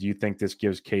 Do you think this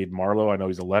gives Cade Marlowe? I know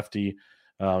he's a lefty.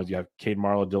 You have Cade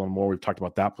Marlowe, Dylan Moore. We've talked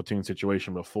about that platoon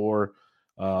situation before.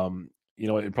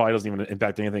 It probably doesn't even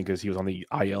impact anything because he was on the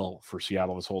IL for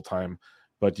Seattle this whole time.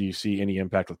 But do you see any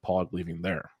impact with Pollock leaving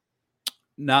there?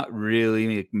 Not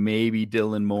really. Maybe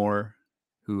Dylan Moore,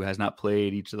 who has not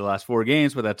played each of the last 4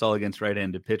 games, but that's all against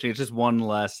right-handed pitching. It's just one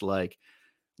less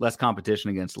competition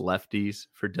against lefties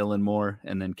for Dylan Moore.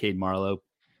 And then Cade Marlowe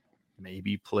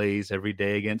maybe plays every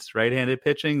day against right-handed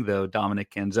pitching, though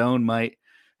Dominic Canzone might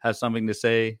have something to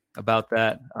say about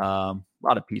that. A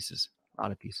lot of pieces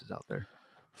lot of pieces out there.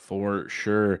 For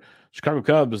sure. Chicago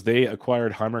Cubs, they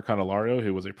acquired Heimer Candelario,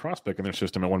 who was a prospect in their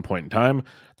system at one point in time.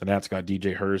 The Nats got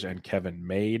DJ Hers and Kevin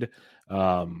Made.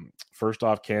 First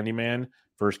off, Candyman,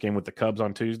 first game with the Cubs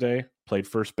on Tuesday, played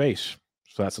first base.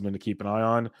 So that's something to keep an eye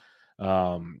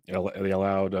on. They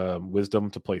allowed Wisdom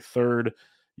to play third.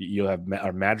 You'll have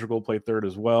Madrigal play third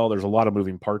as well. There's a lot of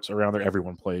moving parts around there.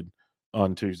 Everyone played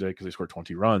on Tuesday because they scored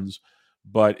 20 runs.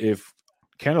 But if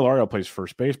Candelario plays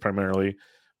first base primarily,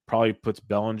 probably puts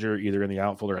Bellinger either in the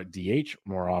outfield or at DH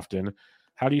more often.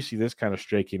 How do you see this kind of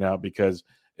shaking out? Because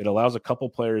it allows a couple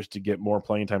players to get more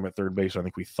playing time at third base, I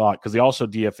think we thought, because they also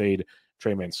DFA'd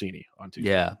Trey Mancini on Tuesday.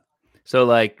 Yeah. So,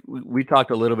 like, we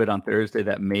talked a little bit on Thursday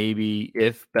that maybe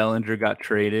if Bellinger got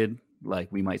traded,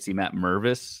 like, we might see Matt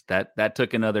Mervis. That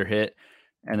took another hit.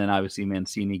 And then obviously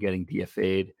Mancini getting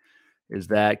DFA'd. Is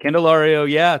that Candelario,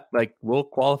 yeah, like, will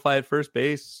qualify at first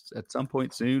base at some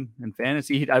point soon in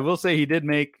fantasy. I will say he did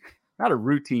make not a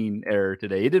routine error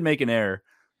today. He did make an error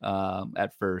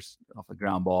at first off a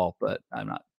ground ball, but I'm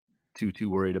not too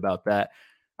worried about that.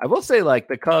 I will say, like,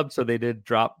 the Cubs, so they did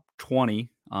drop 20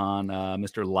 on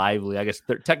Mr. Lively. I guess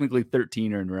technically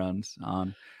 13 earned runs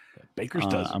on Baker's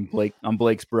dozen. on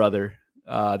Blake's brother.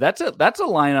 That's a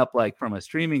lineup, like, from a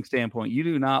streaming standpoint, you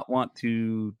do not want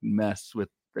to mess with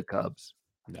the Cubs.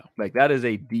 No, like, that is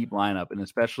a deep lineup, and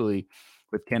especially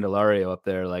with Candelario up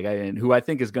there, like, who I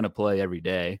think is going to play every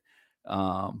day.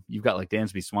 You've got, like,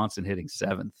 Dansby Swanson hitting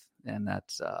 7th, and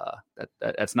that's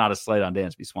not a slight on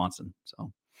Dansby Swanson.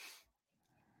 So,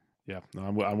 yeah, no,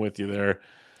 I'm with you there.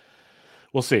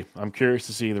 We'll see. I'm curious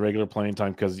to see the regular playing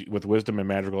time because with Wisdom and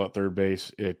Madrigal at third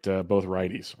base, it both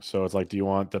righties. So it's like, do you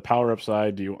want the power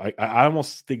upside? I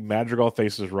almost think Madrigal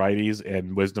faces righties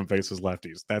and Wisdom faces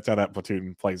lefties. That's how that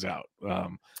platoon plays out.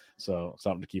 So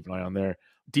something to keep an eye on there.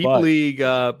 League.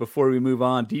 Before we move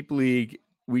on, Deep League.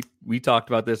 We talked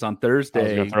about this on Thursday. I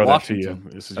was going to throw Washington. That to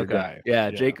you. This is your guy.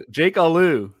 Yeah, Jake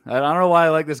Alu. I don't know why I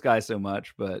like this guy so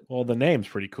much, but the name's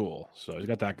pretty cool. So he's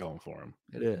got that going for him.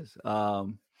 It is.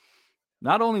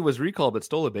 Not only was recalled, but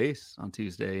stole a base on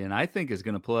Tuesday, and I think is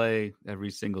going to play every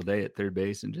single day at third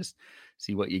base and just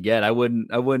see what you get. I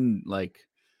wouldn't like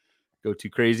go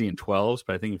too crazy in 12s,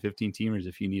 but I think in 15 teamers,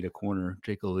 if you need a corner,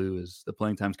 Jake Alu is the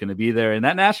playing time's going to be there. And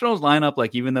that Nationals lineup,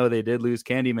 like, even though they did lose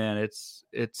Candyman,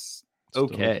 it's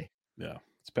okay. Yeah,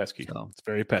 it's pesky. So, it's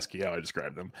very pesky how I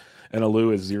described them. And Alu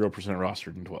is 0%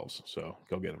 rostered in 12s, so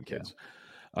go get them, kids.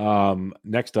 Yeah.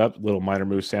 Next up, little minor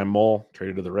move, Sam Moll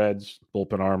traded to the Reds,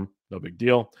 bullpen arm. No big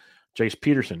deal. Jace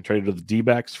Peterson traded to the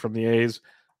D-backs from the A's.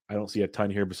 I don't see a ton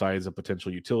here besides a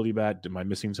potential utility bat. Am I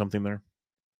missing something there?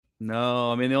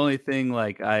 No, I mean, the only thing,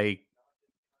 like, I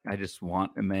just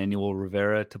want Emmanuel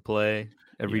Rivera to play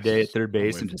every day at third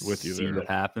base and just see what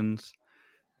happens.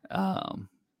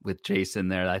 With Jason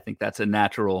there, I think that's a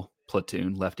natural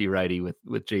platoon, lefty-righty with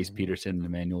Jace Peterson and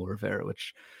Emmanuel Rivera,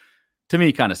 which to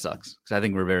me kind of sucks because I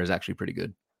think Rivera is actually pretty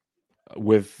good.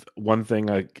 With one thing,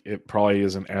 like, it probably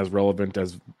isn't as relevant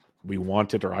as we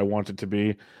want it or I want it to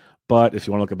be. But if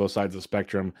you want to look at both sides of the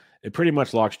spectrum, it pretty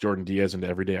much locks Jordan Diaz into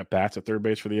everyday at bats at third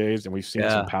base for the A's, and we've seen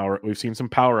some power. We've seen some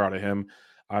power out of him.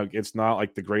 It's not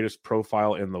like the greatest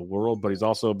profile in the world, but he's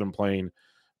also been playing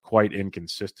quite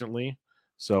inconsistently.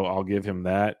 So I'll give him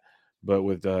that. But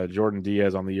with Jordan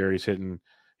Diaz on the year, he's hitting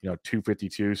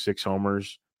 252, 6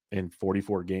 homers in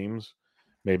 44 games.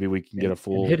 Maybe we can get a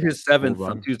full. Hit his 7th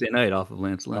on Tuesday night off of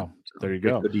Lance Lynn. Oh, so there you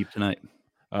go. Go deep tonight.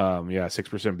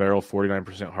 6% barrel,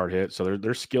 49% hard hit. So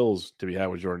there's skills to be had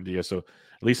with Jordan Diaz. So at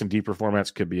least in deeper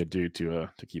formats, could be a dude to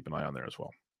keep an eye on there as well.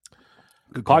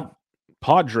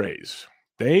 Padres,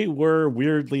 they were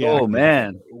weirdly active.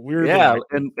 Man,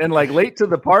 and like late to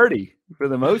the party for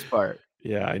the most part.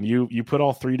 Yeah, and you put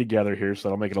all three together here, so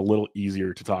that'll make it a little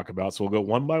easier to talk about. So we'll go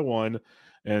one by one.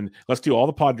 And let's do all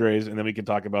the Padres, and then we can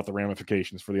talk about the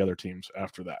ramifications for the other teams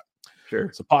after that.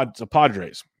 Sure. So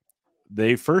Padres,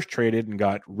 they first traded and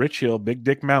got Rich Hill. Big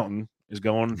Dick Mountain is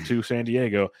going to San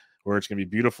Diego, where it's going to be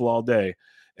beautiful all day.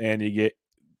 And you get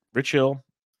Rich Hill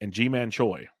and G-Man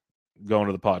Choi going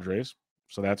to the Padres.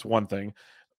 So that's one thing.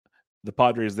 The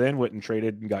Padres then went and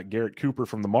traded and got Garrett Cooper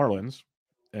from the Marlins,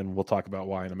 and we'll talk about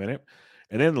why in a minute.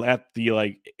 And then at the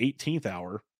 18th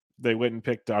hour, they went and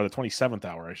picked, or the 27th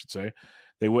hour, I should say,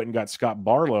 they went and got Scott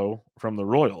Barlow from the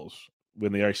Royals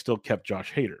when they still kept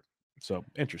Josh Hader. So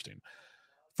interesting.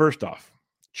 First off,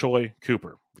 Choi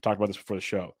Cooper. We talked about this before the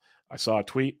show. I saw a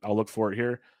tweet. I'll look for it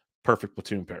here. Perfect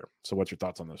platoon pair. So what's your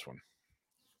thoughts on this one?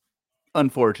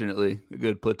 Unfortunately, a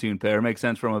good platoon pair. Makes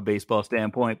sense from a baseball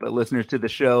standpoint, but listeners to the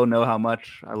show know how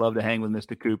much I love to hang with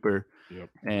Mr. Cooper. Yep.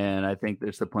 And I think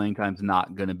the playing time's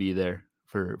not going to be there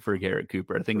for Garrett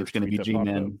Cooper. I think it's going to be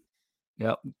G-Man.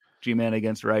 Yep. G-Man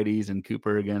against righties and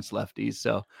Cooper against lefties.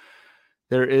 So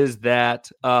there is that.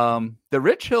 The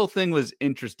Rich Hill thing was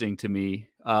interesting to me.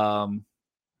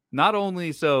 Not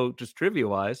only so, just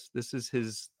trivia-wise, this is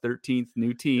his 13th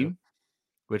new team,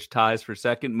 which ties for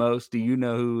second most. Do you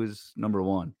know who is number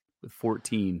one with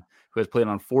 14, who has played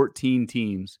on 14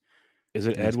 teams? Is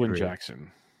it Edwin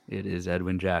Jackson? It is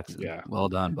Edwin Jackson. Yeah. Well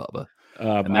done, Bubba.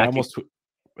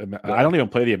 I don't even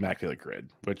play the Immaculate Grid,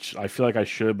 which I feel like I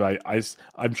should, but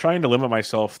I'm trying to limit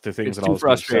myself to things it's that I was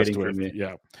frustrating obsessed for with. me.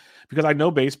 Yeah, because I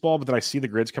know baseball, but then I see the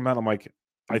grids come out, I'm like,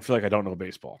 I feel like I don't know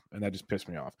baseball, and that just pissed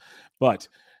me off. But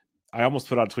I almost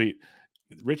put out a tweet.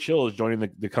 Rich Hill is joining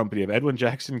the company of Edwin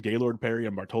Jackson, Gaylord Perry,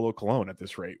 and Bartolo Colon at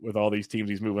this rate with all these teams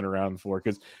he's moving around for.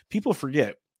 Because people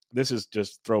forget, this is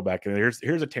just throwback. And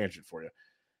here's a tangent for you.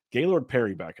 Gaylord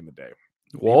Perry back in the day.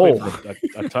 Whoa. He played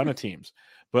for a ton of teams.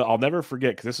 But I'll never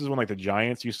forget, because this is when like the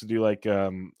Giants used to do like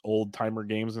old timer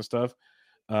games and stuff.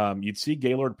 You'd see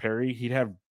Gaylord Perry, he'd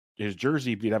have his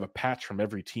jersey, but he'd have a patch from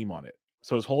every team on it.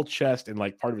 So his whole chest and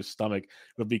like part of his stomach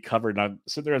would be covered. And I'd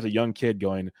sit there as a young kid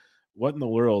going, what in the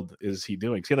world is he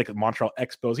doing? He had like Montreal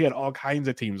Expos. He had all kinds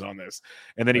of teams on this.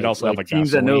 And then he'd also have like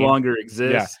teams Vaseline. that no longer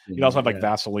exist. Yeah. He'd also have like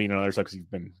Vaseline and other stuff because he's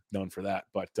been known for that.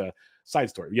 But side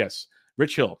story. Yes.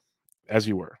 Rich Hill, as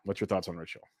you were. What's your thoughts on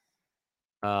Rich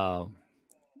Hill?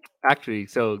 Actually,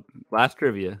 so last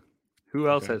trivia. Who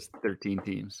else has 13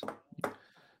 teams?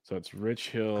 So it's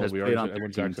Rich Hill. We already on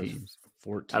 13 teams.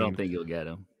 14. I don't think you'll get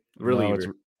him.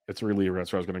 Reliever. It's a reliever.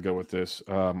 That's where I was going to go with this.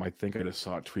 I think I just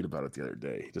saw a tweet about it the other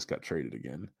day. He just got traded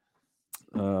again.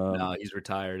 No, he's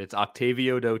retired. It's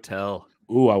Octavio Dotel.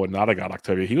 Ooh, I would not have got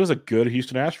Octavio. He was a good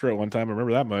Houston Astro at one time. I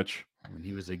remember that much. I mean,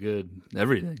 he was a good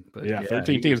everything. But yeah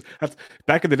 13 teams. That's,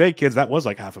 back in the day, kids, that was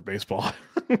like half of baseball.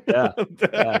 yeah.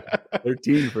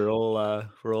 13 for old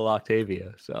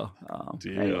Octavio. So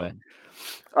anyway,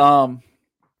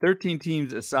 13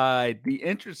 teams aside, the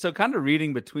interest. So kind of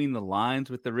reading between the lines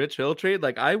with the Rich Hill trade,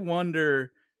 like I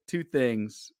wonder two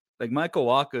things. Like Michael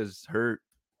Wacha's hurt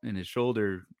in his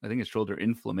shoulder. I think his shoulder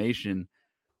inflammation.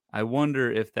 I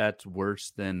wonder if that's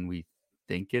worse than we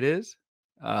think it is.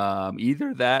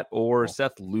 Either that or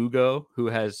Seth Lugo, who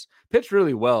has pitched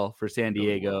really well for San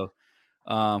Diego,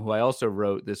 who I also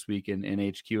wrote this week in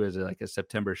HQ as a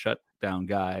September shutdown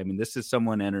guy. I mean, this is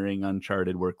someone entering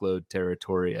uncharted workload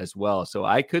territory as well. So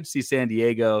I could see San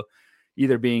Diego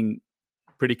either being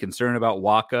pretty concerned about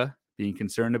Wacha, being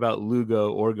concerned about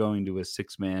Lugo, or going to a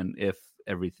 6-man if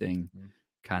everything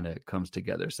kind of comes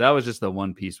together. So that was just the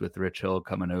one piece with Rich Hill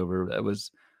coming over. That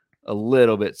was a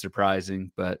little bit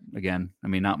surprising, but again, I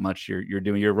mean, not much.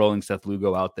 You're rolling Seth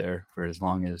Lugo out there for as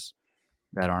long as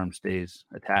that arm stays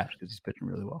attached because he's pitching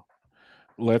really well.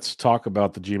 Let's talk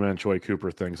about the G-Man Choi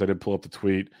Cooper things. I did pull up the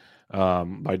tweet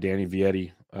by Danny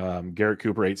Vietti. Garrett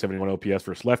Cooper, 871 OPS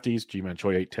versus lefties. G-Man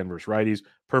Choi, 810 versus righties.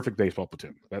 Perfect baseball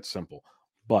platoon. That's simple.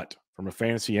 But from a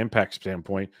fantasy impact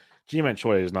standpoint, G-Man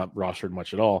Choi is not rostered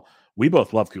much at all. We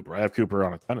both love Cooper. I have Cooper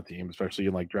on a ton of teams, especially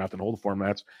in like draft and hold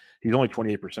formats. He's only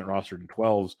 28% rostered in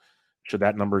 12s. Should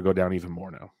that number go down even more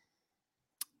now?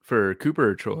 For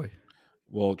Cooper or Choi?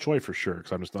 Well, Choi for sure,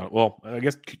 because I'm just not. Well, I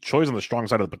guess Choi's on the strong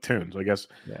side of the platoon, so I guess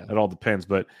it all depends.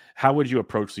 But how would you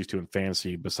approach these two in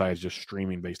fantasy besides just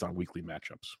streaming based on weekly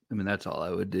matchups? I mean, that's all I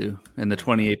would do. And the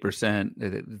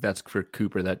 28%, that's for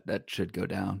Cooper. That should go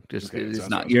down. Just okay, it's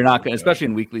not. You're not going, especially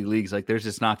in weekly leagues. Like there's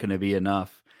just not going to be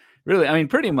enough. Really, I mean,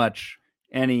 pretty much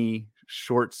any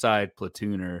short side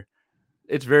platooner.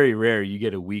 It's very rare you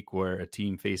get a week where a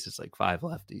team faces like 5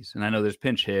 lefties. And I know there's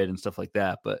pinch hit and stuff like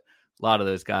that, but a lot of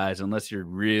those guys, unless you're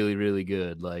really, really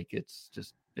good, like it's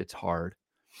hard.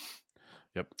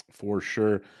 Yep, for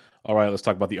sure. All right, let's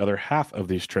talk about the other half of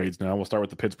these trades now. We'll start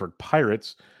with the Pittsburgh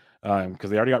Pirates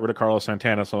because they already got rid of Carlos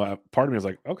Santana. So part of me is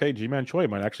like, okay, G-Man Choi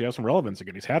might actually have some relevance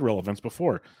again. He's had relevance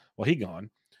before. Well, he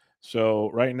gone. So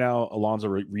right now, Alonso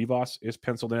Rivas is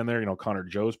penciled in there. You know, Connor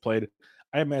Joe's played.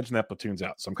 I imagine that platoon's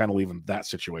out. So I'm kind of leaving that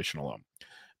situation alone.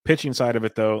 Pitching side of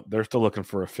it, though, they're still looking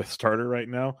for a 5th starter right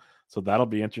now. So that'll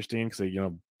be interesting because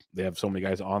they have so many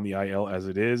guys on the IL as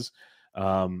it is.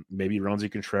 Maybe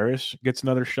Ronzi Contreras gets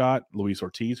another shot. Luis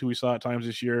Ortiz, who we saw at times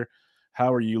this year.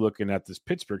 How are you looking at this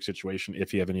Pittsburgh situation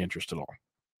if you have any interest at all?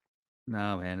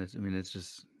 No, man. It's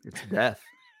death.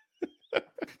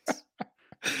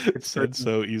 It's said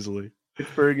so easily.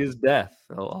 Pittsburgh is death.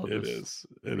 It is.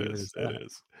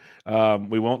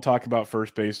 We won't talk about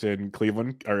first base in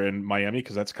Cleveland or in Miami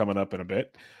because that's coming up in a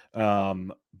bit.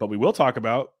 But we will talk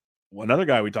about another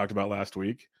guy we talked about last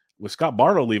week with Scott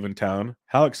Barlow leaving town.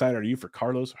 How excited are you for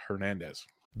Carlos Hernandez?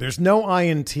 There's no I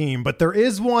in team, but there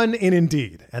is one in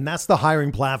Indeed, and that's the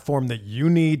hiring platform that you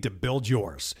need to build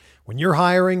yours. When you're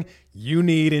hiring, you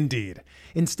need Indeed.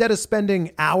 Instead of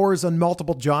spending hours on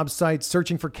multiple job sites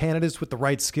searching for candidates with the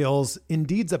right skills,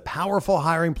 Indeed's a powerful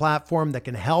hiring platform that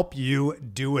can help you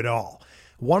do it all.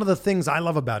 One of the things I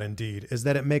love about Indeed is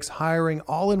that it makes hiring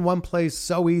all in one place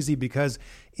so easy because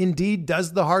Indeed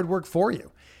does the hard work for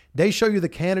you. They show you the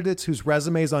candidates whose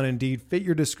resumes on Indeed fit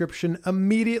your description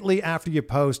immediately after you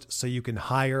post so you can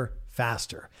hire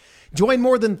faster. Join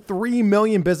more than 3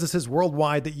 million businesses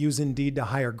worldwide that use Indeed to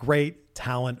hire great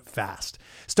talent fast.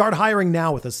 Start hiring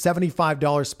now with a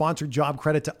 $75 sponsored job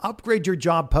credit to upgrade your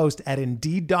job post at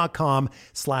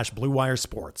Indeed.com/Blue Wire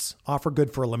Sports. Offer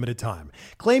good for a limited time.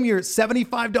 Claim your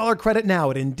 $75 credit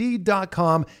now at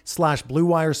Indeed.com/Blue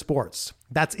Wire Sports.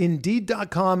 That's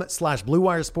Indeed.com/Blue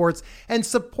Wire Sports, and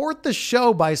support the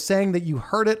show by saying that you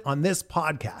heard it on this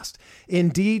podcast.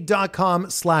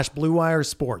 Indeed.com/Blue Wire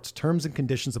Sports. Terms and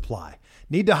conditions apply.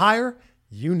 Need to hire?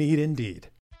 You need Indeed.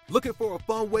 Looking for a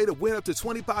fun way to win up to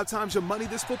 25 times your money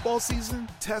this football season?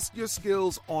 Test your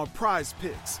skills on Prize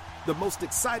Picks, the most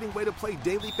exciting way to play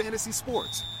daily fantasy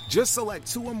sports. Just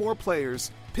select 2 or more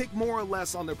players, pick more or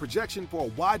less on their projection for a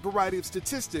wide variety of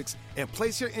statistics, and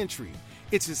place your entry.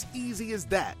 It's as easy as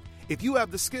that. If you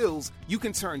have the skills, you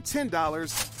can turn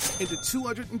 $10 into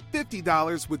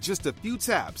 $250 with just a few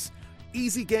taps.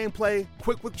 Easy gameplay,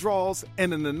 quick withdrawals,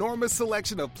 and an enormous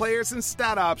selection of players and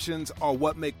stat options are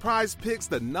what make Prize Picks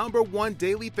the #1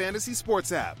 daily fantasy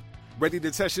sports app. Ready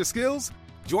to test your skills?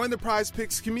 Join the Prize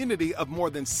Picks community of more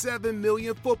than 7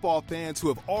 million football fans who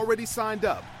have already signed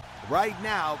up. Right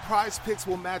now, Prize Picks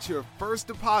will match your first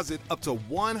deposit up to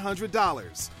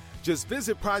 $100. Just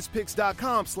visit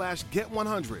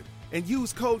prizepicks.com/get100 and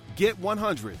use code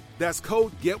GET100. That's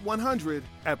code GET100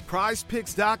 at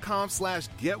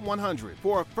prizepicks.com/get100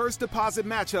 for a first deposit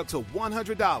match up to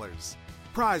 $100.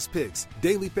 Prize Picks,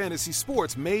 daily fantasy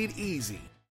sports made easy.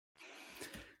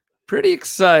 Pretty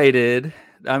excited.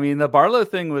 I mean, the Barlow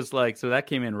thing was like, so that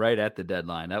came in right at the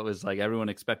deadline. That was like everyone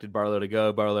expected Barlow to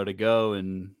go,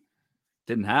 and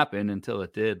didn't happen until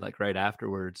it did, like right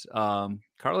afterwards.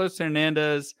 Carlos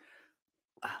Hernandez,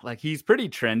 like he's pretty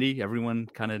trendy. Everyone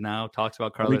kind of now talks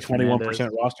about Carlos 21%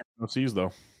 Hernandez. roster OCs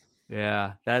though.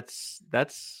 Yeah, that's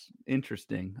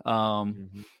interesting.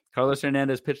 Carlos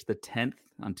Hernandez pitched the 10th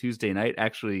on Tuesday night.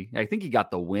 Actually, I think he got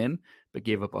the win, but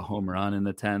gave up a home run in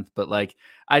the 10th. But like,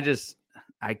 I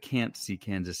can't see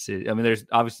Kansas City. I mean, there's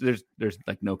obviously there's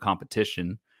like no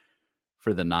competition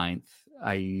for the 9th.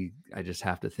 I just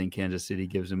have to think Kansas City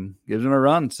gives him a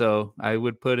run. So I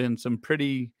would put in some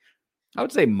pretty, I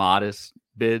would say, modest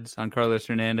bids on Carlos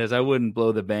Hernandez. I wouldn't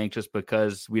blow the bank just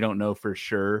because we don't know for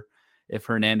sure if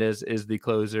Hernandez is the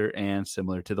closer, and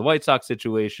similar to the White Sox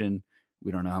situation,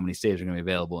 we don't know how many saves are going to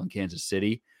be available in Kansas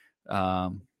City.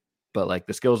 But like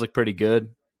the skills look pretty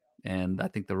good, and I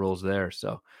think the role's there.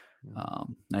 So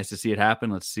nice to see it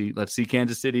happen. Let's see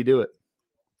Kansas City do it.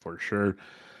 For sure.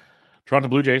 Toronto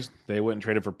Blue Jays, they went and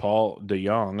traded for Paul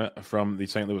DeJong from the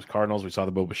St. Louis Cardinals. We saw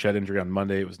the Bubba injury on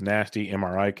Monday. It was nasty.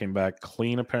 MRI came back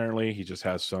clean, apparently. He just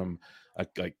has some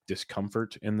like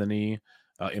discomfort in the knee,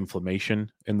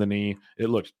 inflammation in the knee. It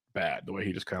looked bad, the way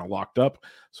he just kind of locked up.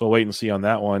 So we'll wait and see on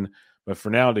that one. But for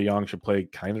now, DeJong should play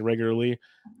kind of regularly.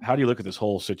 How do you look at this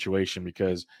whole situation?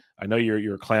 Because I know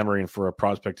you're clamoring for a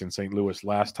prospect in St. Louis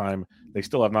last time. They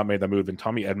still have not made that move. And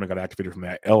Tommy Edman got activated from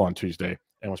the IL on Tuesday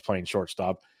and was playing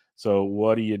shortstop. So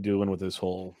what are you doing with this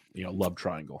whole, love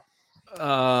triangle?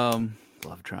 Love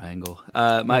triangle.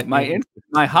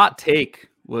 My hot take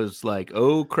was like,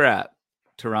 oh crap,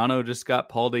 Toronto just got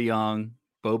Paul DeJong.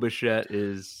 Bo Bichette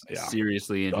is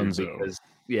seriously injured because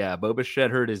Bo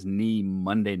Bichette hurt his knee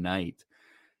Monday night,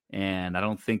 and I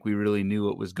don't think we really knew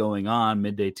what was going on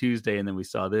midday Tuesday, and then we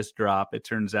saw this drop. It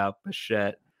turns out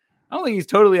Bichette, I don't think he's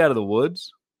totally out of the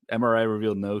woods. MRI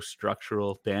revealed no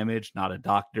structural damage, not a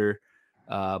doctor.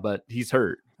 But he's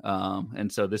hurt.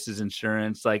 And so this is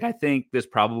insurance. Like, I think this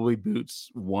probably boots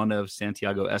one of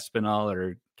Santiago Espinal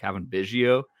or Kevin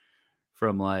Biggio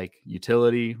from like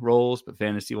utility roles, but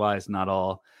fantasy wise, not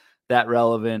all that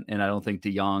relevant. And I don't think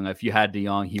DeJong, if you had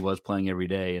DeJong, he was playing every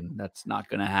day, and that's not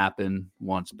going to happen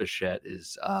once Bichette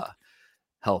is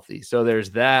healthy. So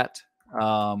there's that.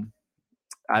 So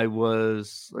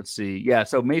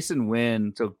Mason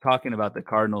Wynn. So talking about the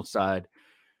Cardinals side,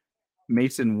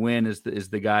 Mason Wynn is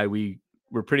the guy we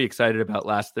were pretty excited about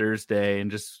last Thursday, and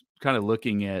just kind of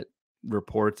looking at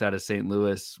reports out of St.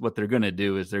 Louis, what they're going to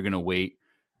do is they're going to wait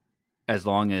as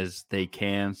long as they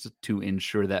can to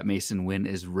ensure that Mason Wynn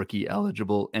is rookie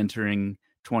eligible entering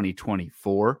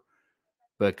 2024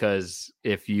 because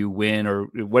if you win or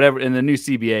whatever in the new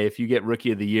CBA, if you get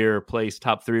rookie of the year or place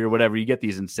top 3 or whatever, you get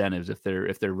these incentives if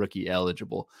they're rookie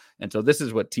eligible. And so this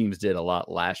is what teams did a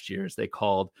lot last year is they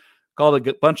called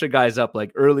a bunch of guys up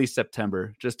like early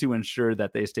September just to ensure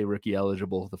that they stay rookie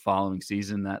eligible the following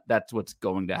season. That's what's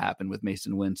going to happen with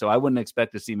Mason Wynn. So I wouldn't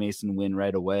expect to see Mason Wynn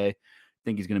right away. I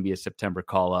think he's going to be a September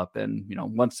call up. And,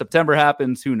 once September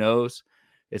happens, who knows?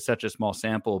 It's such a small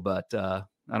sample, but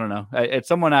I don't know. It's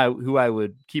someone who I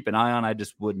would keep an eye on. I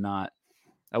just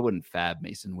I wouldn't fab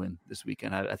Mason Wynn this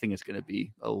weekend. I think it's going to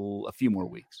be a few more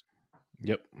weeks.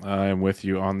 Yep, I'm with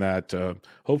you on that.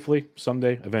 Hopefully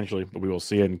someday, eventually, but we will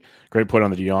see. And great point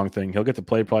on the DeJong thing. He'll get to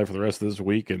play probably for the rest of this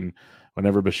week and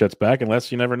whenever Bichette's back,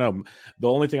 unless you never know. The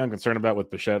only thing I'm concerned about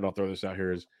with Bichette, and I'll throw this out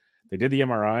here, is they did the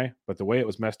MRI, but the way it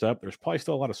was messed up, there's probably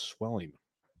still a lot of swelling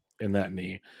in that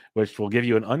knee, which will give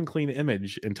you an unclean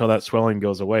image until that swelling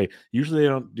goes away. Usually they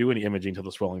don't do any imaging until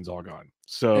the swelling's all gone.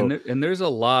 So and there's a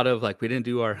lot of we didn't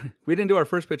do our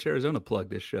first pitch Arizona plug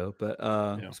this show, but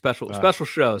special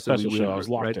show. So special show. I was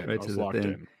locked in. Right to the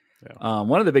thing. Yeah.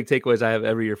 One of the big takeaways I have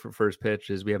every year for first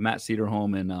pitch is we have Matt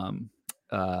Cederholm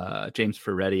and James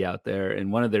Ferretti out there.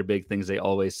 And one of their big things they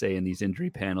always say in these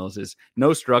injury panels is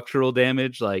no structural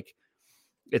damage. Like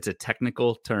it's a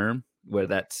technical term where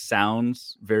that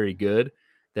sounds very good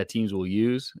that teams will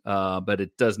use, but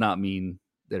it does not mean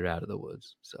they're out of the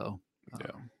woods. So,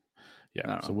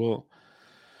 So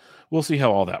we'll see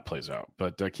how all that plays out,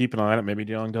 but keep an eye on it. Maybe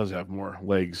DeJong does have more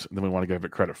legs than we want to give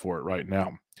it credit for it right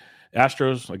now.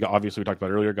 Astros, obviously we talked about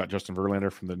earlier, got Justin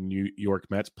Verlander from the New York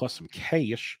Mets plus some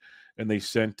cash, and they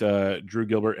sent Drew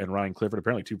Gilbert and Ryan Clifford,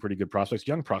 apparently 2 pretty good prospects,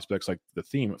 young prospects like the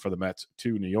theme for the Mets,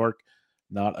 to New York.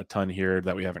 Not a ton here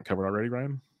that we haven't covered already,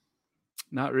 Ryan.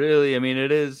 Not really. I mean, it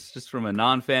is just from a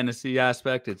non-fantasy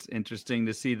aspect. It's interesting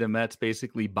to see the Mets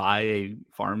basically buy a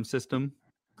farm system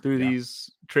through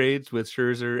these trades with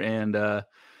Scherzer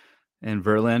and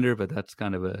Verlander, but that's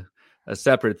kind of a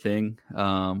separate thing.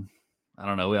 I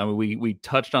don't know. I mean, we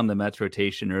touched on the Mets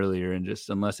rotation earlier, and just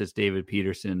unless it's David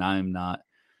Peterson, I'm not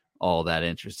all that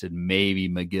interested. Maybe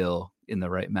McGill in the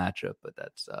right matchup, but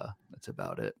that's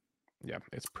about it. Yeah,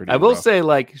 it's pretty. I will say,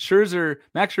 Max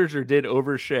Scherzer did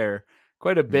overshare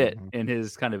quite a bit in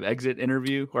his kind of exit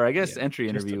interview, or I guess entry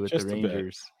interview with the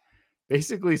Rangers,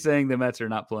 basically saying the Mets are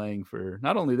not playing for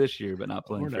not only this year, but not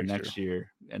playing for next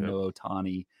year. And no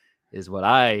Ohtani is what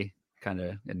I kind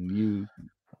of, and you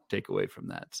take away from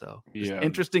that. So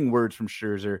interesting words from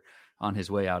Scherzer on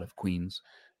his way out of Queens.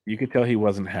 You could tell he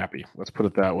wasn't happy. Let's put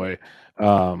it that way.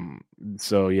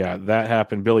 That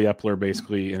happened. Billy Epler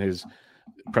basically in his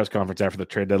press conference after the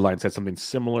trade deadline said something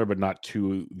similar, but not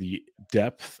to the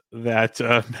depth that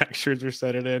Max Scherzer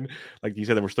said it in. Like he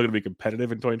said that we're still going to be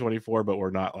competitive in 2024, but we're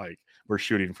not we're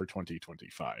shooting for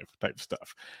 2025 type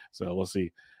stuff. So we'll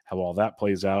see how all that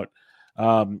plays out.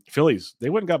 Phillies, they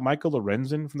went and got Michael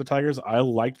Lorenzen from the Tigers. I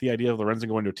like the idea of Lorenzen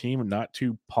going to a team. I'm not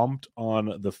too pumped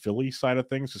on the Philly side of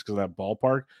things just because of that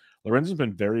ballpark. Lorenzen's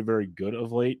been very, very good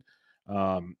of late.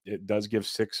 It does give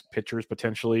 6 pitchers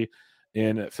potentially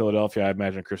in Philadelphia. I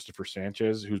imagine Christopher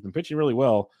Sanchez, who's been pitching really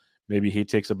well, maybe he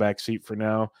takes a back seat for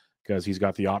now because he's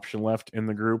got the option left in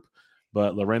the group.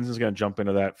 But Lorenzen's going to jump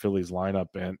into that Phillies lineup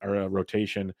or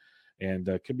rotation, and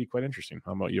could be quite interesting.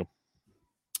 How about you?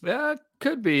 Yeah, it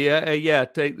could be.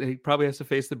 He probably has to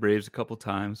face the Braves a couple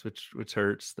times, which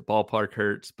hurts. The ballpark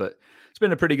hurts, but it's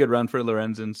been a pretty good run for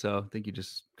Lorenzen. So I think you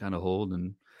just kind of hold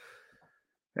and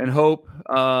hope.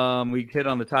 We hit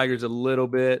on the Tigers a little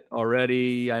bit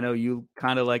already. I know you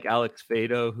kind of like Alex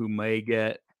Fado, who may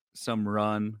get some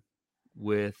run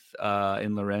with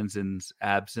in Lorenzen's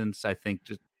absence. I think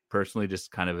just personally,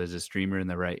 just kind of as a streamer in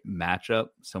the right matchup,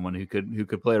 someone who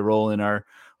could play a role in our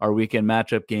weekend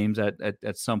matchup games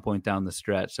at some point down the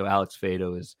stretch. So Alex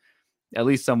Fado is at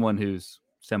least someone who's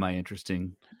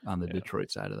semi-interesting on the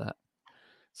Detroit side of that.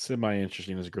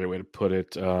 Semi-interesting is a great way to put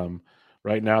it.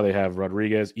 Right now they have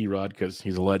Rodriguez, Erod, because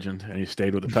he's a legend and he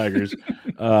stayed with the Tigers.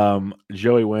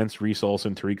 Joey Wentz, Reese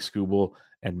Olson, Tariq Skubal,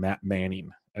 and Matt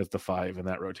Manning as the 5 in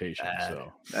that rotation. So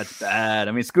that's bad.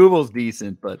 I mean, Skubal's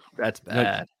decent, but that's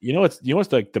bad. You know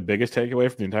what's like the biggest takeaway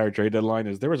from the entire trade deadline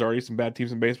is there was already some bad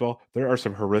teams in baseball. There are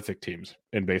some horrific teams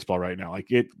in baseball right now. Like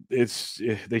they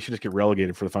should just get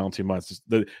relegated for the final 2 months.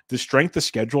 The strength of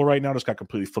schedule right now just got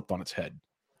completely flipped on its head.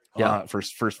 For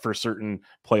certain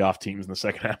playoff teams in the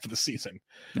second half of the season.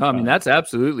 No, I mean, that's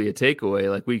absolutely a takeaway.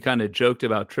 Like we kind of joked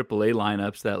about AAA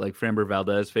lineups that like Framber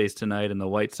Valdez faced tonight and the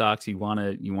White Sox. You want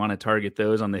to target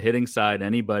those on the hitting side.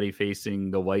 Anybody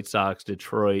facing the White Sox,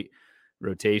 Detroit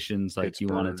rotations, like you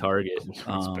want to target.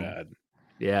 It's bad.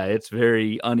 Yeah, it's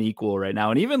very unequal right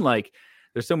now. And even like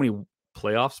there's so many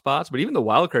playoff spots, but even the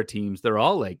wildcard teams, they're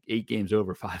all like 8 games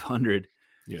over 500.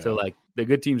 Yeah. So like the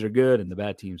good teams are good and the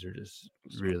bad teams are just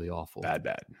really awful.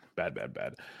 Bad.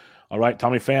 All right,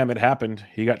 Tommy Pham, it happened.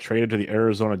 He got traded to the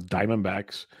Arizona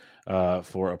Diamondbacks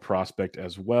for a prospect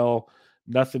as well.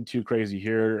 Nothing too crazy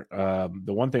here.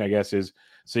 The one thing I guess is,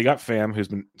 so you got Pham, who's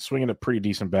been swinging a pretty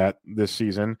decent bat this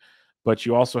season, but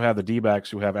you also have the D-backs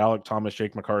who have Alec Thomas,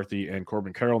 Jake McCarthy, and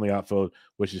Corbin Carroll in the outfield,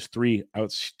 which is 3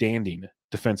 outstanding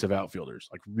defensive outfielders,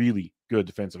 like really good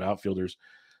defensive outfielders.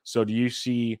 So do you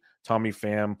see Tommy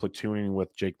Pham platooning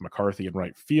with Jake McCarthy in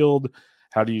right field?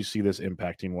 How do you see this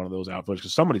impacting one of those outfielders?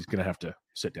 Because somebody's going to have to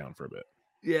sit down for a bit.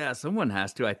 Yeah, someone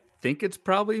has to. I think it's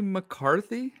probably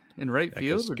McCarthy in right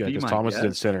field. Because Thomas is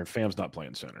in center and Pham's not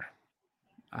playing center.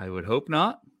 I would hope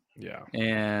not. Yeah.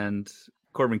 And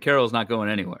Corbin Carroll's not going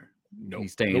anywhere. Nope.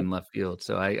 He's staying in left field.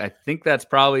 So I think that's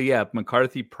probably,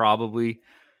 McCarthy probably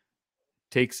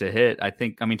takes a hit.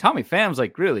 Tommy Pham's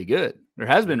like really good. There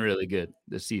has been really good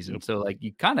this season. Yep. So like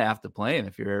you kind of have to play him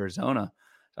if you're Arizona.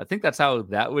 I think that's how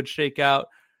that would shake out.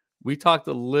 We talked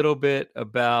a little bit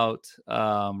about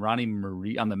Ronnie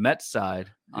Mauricio on the Mets side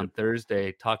on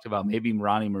Thursday. Talked about maybe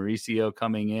Ronnie Mauricio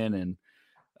coming in, and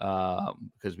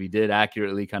because we did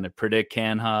accurately kind of predict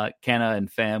Canha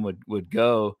and Pham would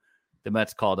go. The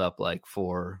Mets called up like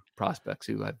 4 prospects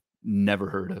who I've never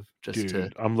heard of.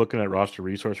 I'm looking at roster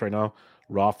resource right now.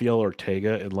 Rafael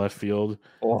Ortega in left field,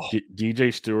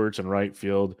 DJ Stewart's in right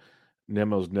field.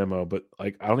 Nemo's Nemo, but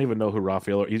like I don't even know who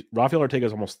Rafael Ortega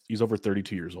is. He's over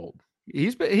 32 years old.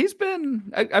 He's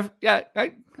been I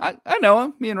know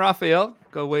him. Me and Rafael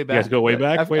go way back. You guys go way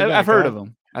back. I've heard of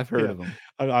him.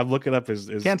 I'm looking up his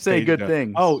can't say good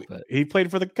things. Oh, he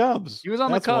played for the Cubs. He was on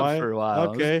the Cubs for a while.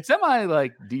 Okay, semi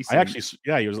like decent.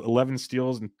 He was 11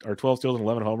 steals or 12 steals and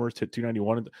 11 homers, hit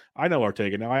 291. I know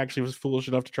Ortega now. I actually was foolish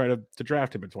enough to try to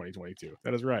draft him in 2022.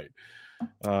 That is right.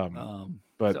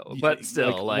 But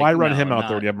still, why run him out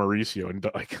there when you have Mauricio? And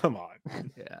like, come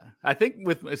on. Yeah, I think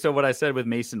what I said with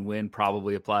Mason Wynn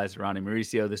probably applies to Ronnie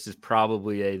Mauricio. This is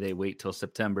probably they wait till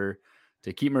September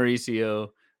to keep Mauricio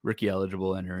rookie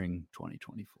eligible entering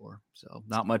 2024. So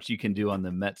not much you can do on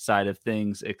the Mets side of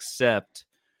things except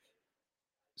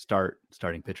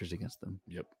starting pitchers against them.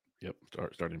 Yep.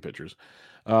 Starting pitchers.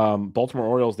 Baltimore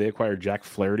Orioles, they acquired Jack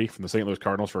Flaherty from the St. Louis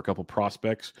Cardinals for a couple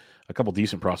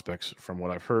decent prospects from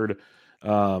what I've heard.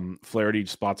 Flaherty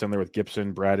spots in there with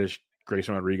Gibson, Bradish,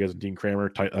 Grayson Rodriguez, and Dean Kramer.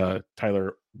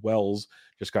 Tyler Wells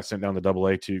just got sent down to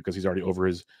AA too because he's already over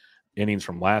his innings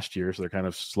from last year, so they're kind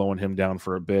of slowing him down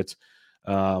for a bit.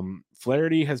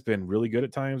 Flaherty has been really good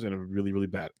at times and really, really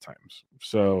bad at times.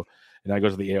 So, and that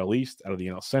goes to the AL East, out of the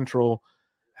NL Central.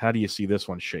 How do you see this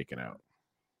one shaking out?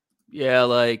 Yeah,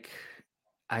 like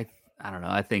I don't know.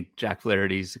 I think Jack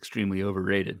Flaherty's extremely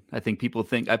overrated. I think people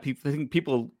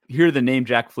hear the name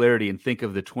Jack Flaherty and think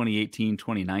of the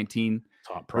 2018-2019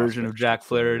 version of Jack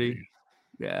Flaherty.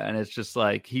 Yeah, and it's just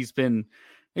like he's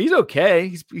okay.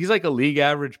 He's like a league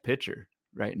average pitcher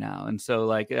right now. And so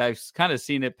like I've kind of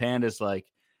seen it panned as like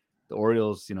the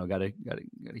Orioles, got a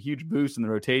huge boost in the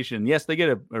rotation. Yes, they get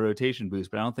a rotation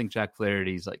boost, but I don't think Jack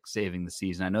Flaherty's like saving the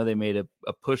season. I know they made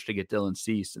a push to get Dylan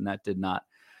Cease, and that did not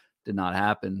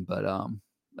happen. But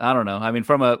I don't know. I mean,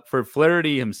 for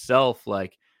Flaherty himself,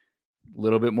 like a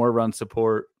little bit more run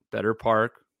support, better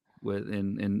park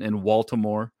in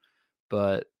Baltimore,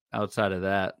 but outside of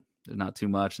that, there's not too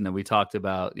much. And then we talked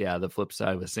about the flip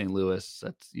side with St. Louis.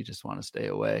 That's you just want to stay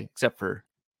away, except for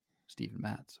Steven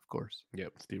Matz, of course.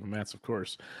 Yep, Steven Matz, of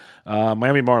course.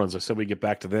 Miami Marlins, I said we get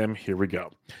back to them. Here we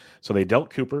go. So they dealt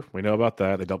Cooper. We know about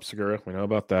that. They dealt Segura. We know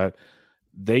about that.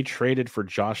 They traded for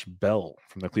Josh Bell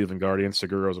from the Cleveland Guardians.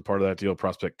 Segura was a part of that deal.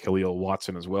 Prospect Khalil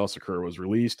Watson as well. Segura was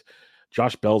released.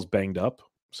 Josh Bell's banged up,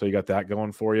 so you got that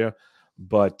going for you.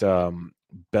 But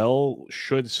Bell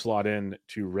should slot in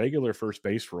to regular first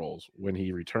base roles when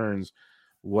he returns.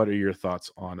 What are your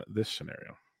thoughts on this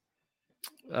scenario?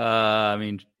 I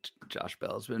mean, Josh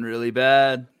Bell's been really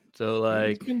bad. So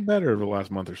like, it's been better over the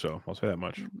last month or so. I'll say that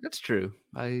much. That's true.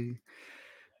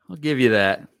 I'll give you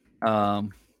that.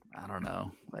 I don't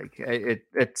know. Like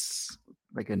it's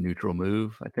like a neutral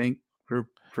move, I think,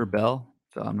 for Bell.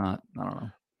 So I don't know.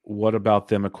 What about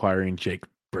them acquiring Jake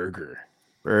Berger,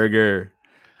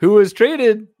 who was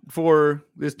traded for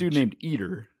this dude named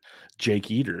Eater?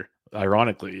 Jake Eater,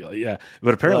 ironically, yeah.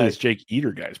 But apparently this Jake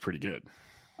Eater guy is pretty good.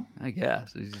 I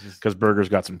guess because Berger's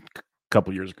got some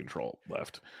couple years of control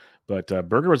left, but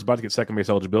Berger was about to get second base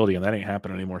eligibility, and that ain't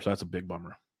happening anymore. So that's a big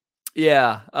bummer.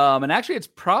 Yeah, and actually, it's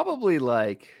probably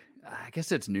like I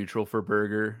guess it's neutral for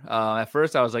Berger. At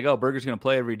first, I was like, "Oh, Berger's going to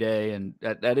play every day," and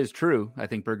that is true. I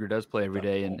think Berger does play every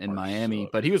day in Miami,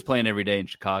 but he was playing every day in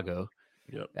Chicago.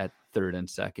 at third and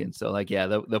second. So like, yeah,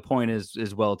 the point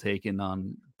is well taken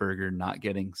on Berger not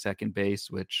getting second base,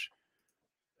 which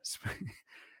is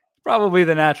probably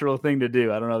the natural thing to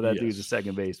do. I don't know if that dude's a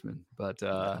second baseman, but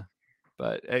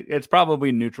it's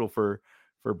probably neutral for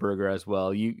Berger as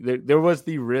well. There was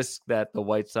the risk that the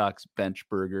White Sox bench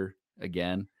Berger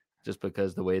again, just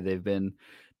because the way they've been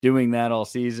doing that all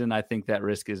season. I think that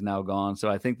risk is now gone. So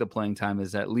I think the playing time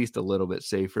is at least a little bit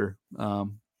safer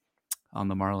on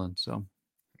the Marlins. So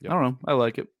I don't know. I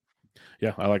like it.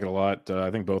 Yeah, I like it a lot.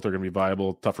 I think both are going to be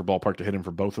viable. Tougher ballpark to hit him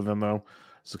for both of them, though.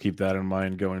 So keep that in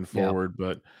mind going forward.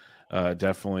 But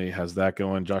definitely has that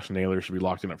going. Josh Naylor should be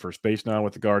locked in at first base now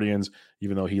with the Guardians,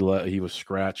 even though he was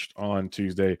scratched on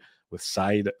Tuesday with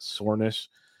side soreness.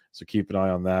 So keep an eye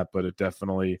on that. But it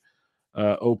definitely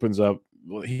opens up.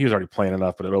 Well, he was already playing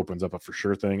enough, but it opens up a for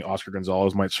sure thing. Oscar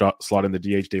Gonzalez might slot in the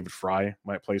DH. David Fry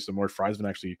might play some more. Fry's been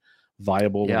actually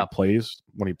viable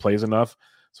when he plays enough.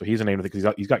 So he's a name to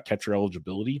think he's got catcher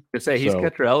eligibility. He's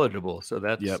catcher eligible, so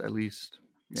that's at least.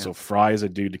 Yeah. So Fry is a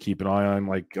dude to keep an eye on.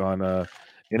 Like on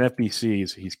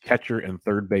NFBCs, he's catcher and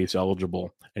third base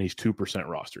eligible, and he's 2%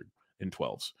 rostered in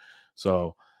 12s.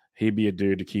 So he'd be a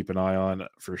dude to keep an eye on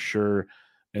for sure.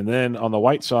 And then on the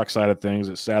White Sox side of things,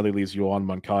 it sadly leaves Yoan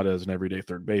Moncada as an everyday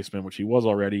third baseman, which he was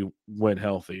already when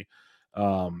healthy.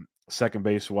 Second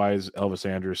base wise, Elvis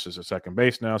Andrus is a second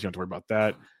base now, so you don't have to worry about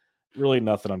that. Really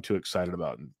nothing I'm too excited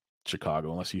about in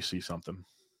Chicago unless you see something.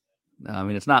 I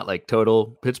mean, it's not like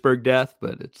total Pittsburgh death,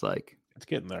 but it's like it's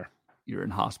getting there. You're in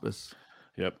hospice.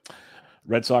 Yep.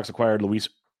 Red Sox acquired Luis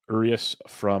Urias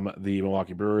from the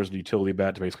Milwaukee Brewers, the utility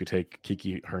bat to basically take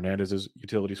Kiki Hernandez's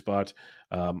utility spot.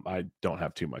 I don't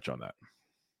have too much on that.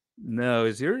 No,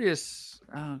 is Urias?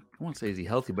 I won't say is he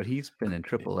healthy, but he's been in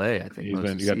AAA. I think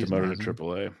he got demoted to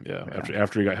AAA. Yeah.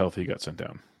 After he got healthy, he got sent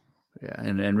down. Yeah,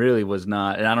 and really was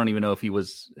not, and I don't even know if he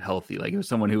was healthy. Like it was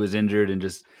someone who was injured and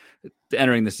just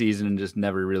entering the season and just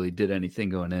never really did anything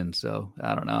going in. So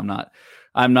I don't know.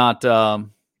 I'm not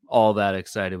all that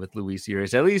excited with Luis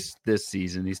Urias, at least this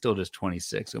season. He's still just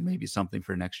 26, so maybe something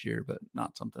for next year, but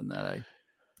not something that I.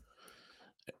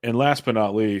 And last but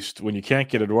not least, when you can't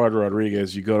get Eduardo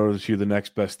Rodriguez, you go to the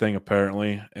next best thing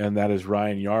apparently, and that is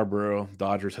Ryan Yarbrough.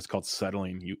 Dodgers, that's called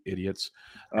settling, you idiots.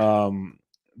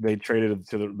 They traded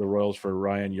to the Royals for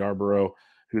Ryan Yarbrough,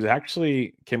 who's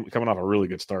actually coming off a really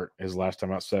good start. His last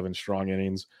time out, 7 strong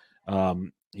innings.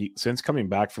 Since coming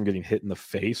back from getting hit in the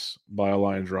face by a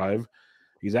line drive,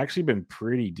 he's actually been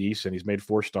pretty decent. He's made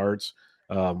 4 starts,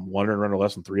 1 run or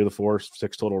less in 3 of the 4,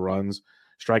 6 total runs.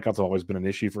 Strikeouts have always been an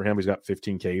issue for him. He's got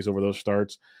 15 Ks over those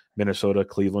starts. Minnesota,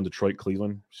 Cleveland, Detroit,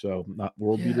 Cleveland. So not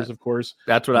world beaters, of course.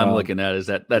 That's what I'm looking at. Is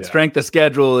that strength of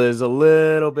schedule is a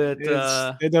little bit.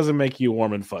 It doesn't make you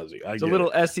warm and fuzzy. It's a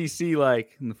little SEC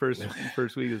like in the first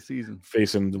week of the season,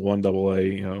 facing the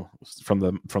 1AA, from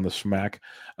the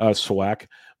SWAC.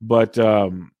 But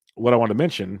what I want to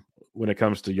mention when it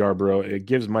comes to Yarbrough, it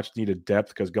gives much needed depth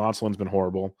because Gonsolin's been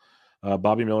horrible.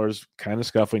 Bobby Miller's kind of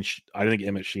scuffling. I think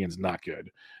Emmett Sheehan's not good.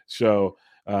 So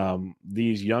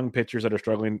these young pitchers that are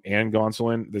struggling and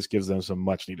Gonsolin, this gives them some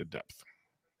much needed depth.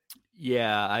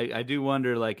 Yeah, I do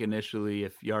wonder, like initially,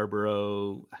 if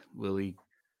Yarbrough will he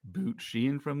boot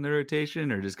Sheehan from the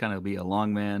rotation or just kind of be a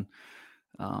long man.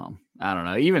 I don't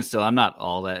know. Even still, I'm not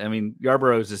all that. I mean,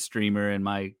 Yarbrough is a streamer, and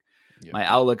my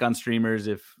outlook on streamers,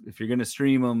 if you're going to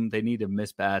stream them, they need to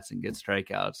miss bats and get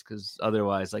strikeouts because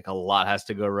otherwise, like a lot has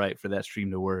to go right for that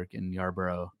stream to work. And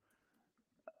Yarbrough,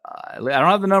 I don't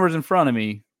have the numbers in front of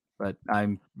me, but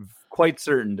I'm quite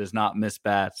certain does not miss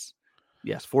bats.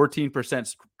 Yes,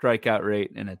 14% strikeout rate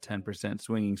and a 10%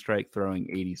 swinging strike, throwing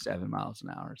 87 miles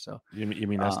an hour. So you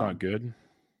mean that's not good?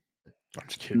 I'm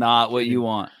just kidding. Not what you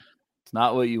want. It's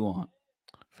not what you want.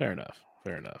 Fair enough.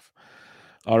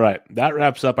 All right. That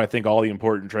wraps up, I think, all the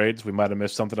important trades. We might have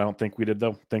missed something. I don't think we did,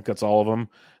 though. I think that's all of them.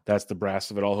 That's the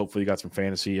brass of it all. Hopefully you got some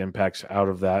fantasy impacts out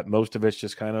of that. Most of it's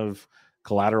just kind of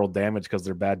collateral damage because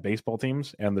they're bad baseball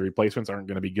teams and the replacements aren't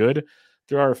going to be good.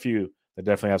 There are a few that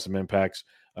definitely have some impacts.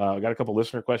 I got a couple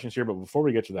listener questions here, but before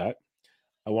we get to that,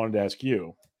 I wanted to ask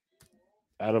you,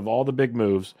 out of all the big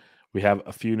moves, we have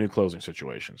a few new closing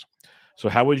situations. So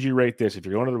how would you rate this if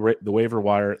you're going to the waiver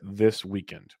wire this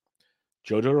weekend?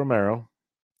 Jojo Romero.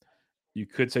 You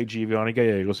could say Giovanni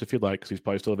Gallegos if you'd like, because he's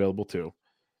probably still available too.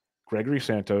 Gregory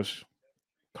Santos,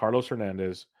 Carlos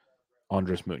Hernandez,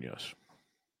 Andres Munoz.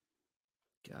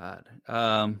 God.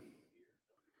 I'll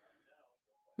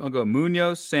go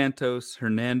Munoz, Santos,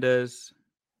 Hernandez,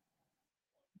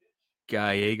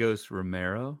 Gallegos,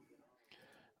 Romero.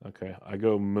 Okay. I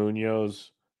go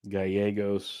Munoz,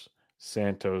 Gallegos,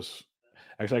 Santos.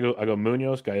 Actually, I go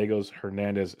Munoz, Gallegos,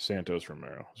 Hernandez, Santos,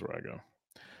 Romero is where I go.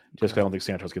 Just 'cause I don't think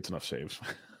Santos gets enough saves.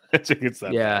 It's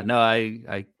that bad. No,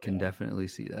 I can definitely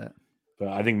see that. But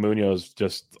I think Munoz,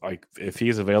 just like if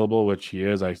he's available, which he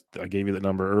is, I gave you the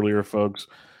number earlier, folks.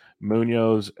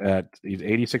 Munoz he's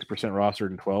 86% rostered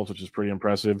in 12s, which is pretty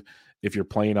impressive. If you're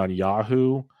playing on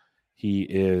Yahoo, he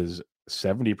is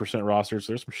 70% rostered.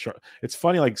 So there's some it's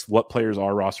funny, like what players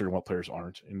are rostered and what players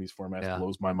aren't in these formats.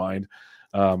 Blows my mind.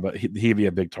 But he'd be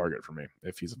a big target for me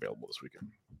if he's available this weekend.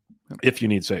 If you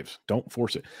need saves, don't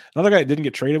force it. Another guy that didn't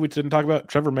get traded, we didn't talk about,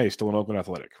 Trevor May, still in Oakland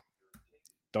Athletic.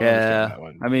 Don't understand that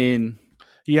one. I mean,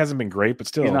 he hasn't been great, but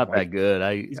still, he's not that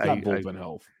good. He's got bullpen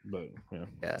health, but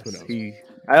yes,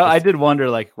 I did wonder,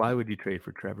 like, why would you trade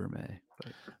for Trevor May?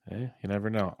 But, you never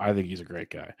know. I think he's a great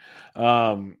guy.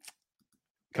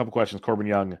 Couple questions. Corbin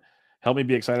Young, help me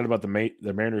be excited about the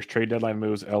Mariners trade deadline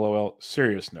moves. LOL.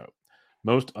 Serious note.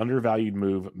 Most undervalued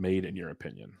move made in your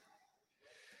opinion?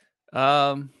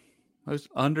 Most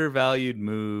undervalued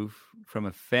move from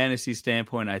a fantasy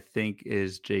standpoint, I think,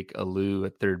 is Jake Alou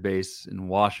at third base in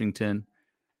Washington.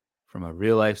 From a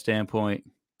real life standpoint,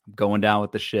 going down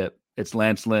with the ship. It's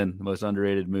Lance Lynn, the most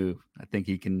underrated move. I think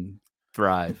he can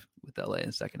thrive with LA in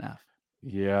the second half.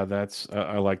 Yeah, that's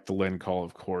I like the Lynn call,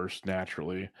 of course,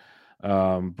 naturally.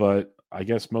 But I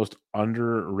guess most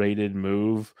underrated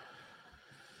move,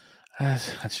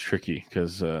 that's tricky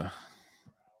because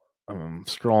I'm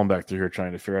scrolling back through here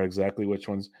trying to figure out exactly which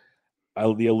ones.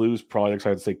 The Alou's probably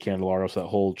excited to say Candelario, so that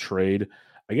whole trade.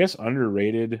 I guess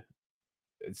underrated,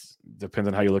 it depends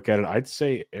on how you look at it. I'd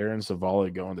say Aaron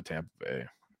Zavala going to Tampa Bay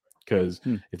because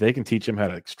if they can teach him how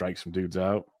to strike some dudes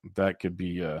out, that could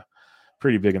be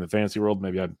pretty big in the fantasy world.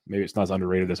 Maybe it's not as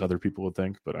underrated as other people would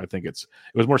think, but I think it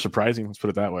was more surprising. Let's put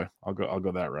it that way. I'll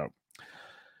go that route.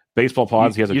 Baseball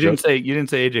pods. You didn't say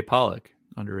AJ Pollock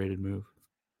underrated move.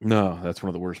 No, that's one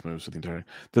of the worst moves of the entire.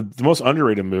 The most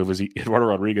underrated move is Eduardo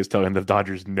Rodriguez telling the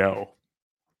Dodgers no.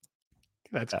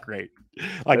 That's great.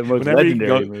 Like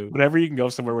whenever you can go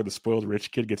somewhere where the spoiled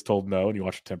rich kid gets told no and you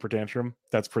watch a temper tantrum,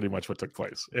 that's pretty much what took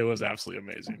place. It was absolutely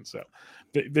amazing. So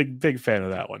big fan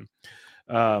of that one.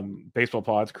 Baseball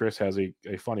pods. Chris has a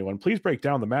funny one. Please break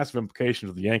down the massive implications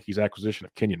of the Yankees acquisition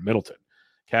of Kenyon Middleton.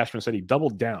 Cashman said he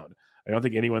doubled down. I don't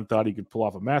think anyone thought he could pull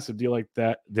off a massive deal like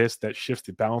that shifts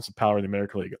the balance of power in the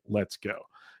American League. Let's go.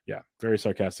 Yeah, very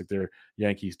sarcastic there.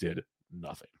 Yankees did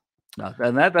nothing. No,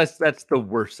 and that's the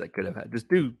worst that could have had. Just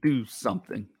do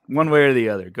something, one way or the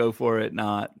other. Go for it.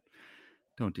 Don't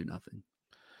do nothing.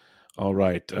 All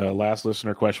right. Last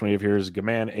listener question we have here is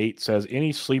Gaman8 says,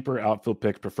 any sleeper outfield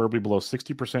picks, preferably below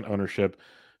 60% ownership,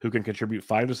 who can contribute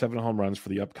 5 to 7 home runs for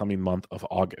the upcoming month of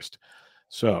August.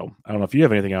 So I don't know if you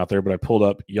have anything out there, but I pulled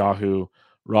up Yahoo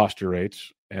roster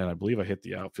rates, and I believe I hit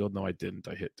the outfield. No, I didn't.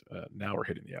 I hit now we're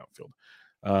hitting the outfield.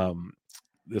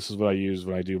 This is what I use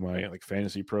when I do my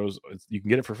Fantasy Pros. You can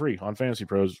get it for free on Fantasy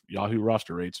Pros, Yahoo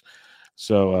roster rates.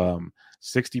 So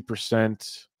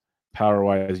 60% power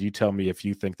wise, you tell me if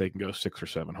you think they can go 6 or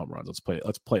 7 home runs.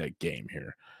 Let's play a game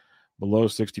here. Below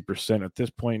 60% at this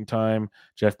point in time.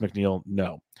 Jeff McNeil,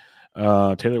 no.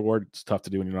 Taylor Ward, it's tough to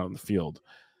do when you're not on the field.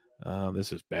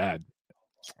 This is bad.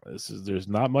 There's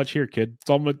not much here, kid. That's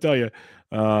all I'm gonna tell you.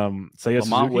 Seiya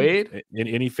Suzuki. Wade?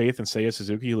 Any faith in Seiya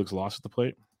Suzuki? He looks lost at the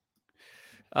plate.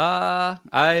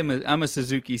 I'm a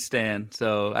Suzuki stan,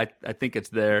 so I think it's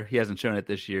there. He hasn't shown it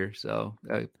this year, so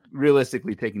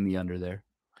realistically taking the under there.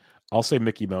 I'll say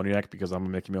Mickey Moniak because I'm a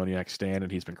Mickey Moniak stan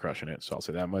and he's been crushing it, so I'll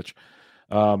say that much.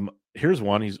 Here's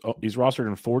one. He's rostered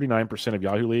in 49% of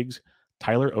Yahoo leagues.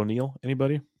 Tyler O'Neill.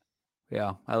 Anybody?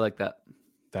 Yeah, I like that.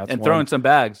 That's and throwing some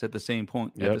bags at the same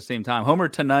point at the same time. Homer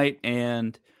tonight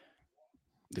and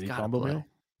did he combo mail?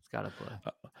 He's got to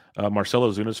play. Marcelo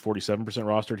Zuna's 47%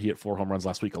 rostered. He hit 4 home runs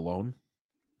last week alone.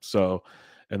 So,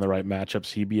 in the right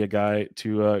matchups, he'd be a guy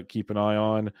to keep an eye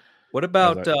on. What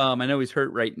about? I know he's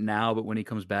hurt right now, but when he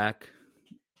comes back,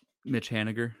 Mitch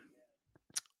Haniger.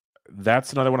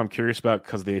 That's another one I'm curious about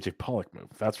because of the AJ Pollock move.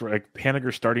 That's where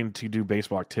Haniger's starting to do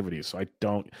baseball activities. So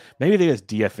maybe they just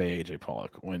DFA AJ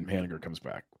Pollock when Haniger comes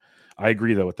back. I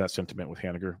agree though with that sentiment with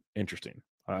Haniger. Interesting.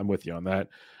 I'm with you on that.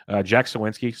 Jack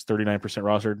Sawinski's 39%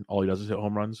 rostered. All he does is hit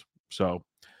home runs. So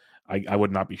I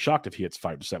would not be shocked if he hits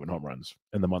 5 to 7 home runs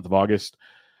in the month of August.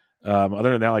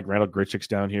 Other than that, Randall Grichuk's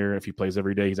down here. If he plays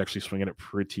every day, he's actually swinging it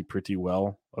pretty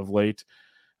well of late.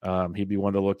 He'd be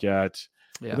one to look at.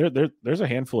 Yeah. There's a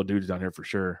handful of dudes down here for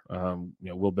sure.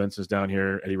 Will Benson's down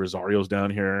here. Eddie Rosario's down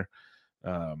here.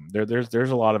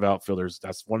 There's a lot of outfielders.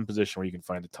 That's one position where you can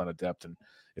find a ton of depth. And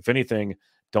if anything,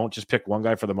 don't just pick one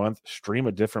guy for the month. Stream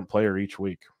a different player each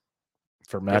week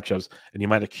for matchups, and you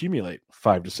might accumulate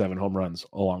 5 to 7 home runs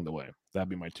along the way. That'd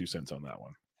be my 2 cents on that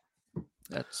one.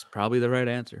 That's probably the right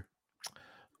answer.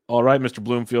 All right, Mr.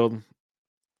 Bloomfield.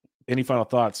 Any final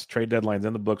thoughts? Trade deadline's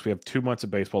in the books. We have 2 months of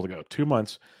baseball to go. 2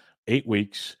 months, 8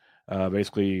 weeks.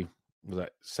 Basically, was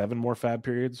that 7 more fab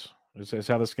periods? Is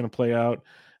how this is going to play out.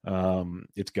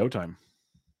 It's go time.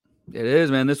 It is,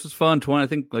 man. This was fun. I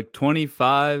think like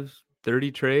 25,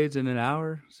 30 trades in an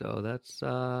hour. So that's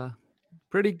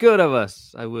pretty good of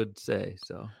us, I would say.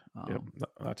 So yep,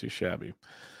 not too shabby.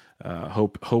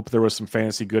 Hope there was some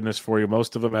fantasy goodness for you.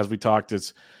 Most of them, as we talked,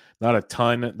 it's not a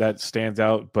ton that stands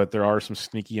out, but there are some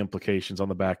sneaky implications on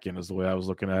the back end is the way I was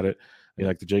looking at it.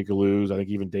 Like the Jake Alous, I think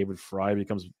even David Fry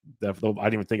becomes – I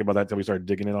didn't even think about that until we started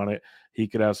digging in on it. He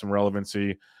could have some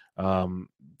relevancy. The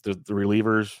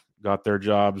relievers got their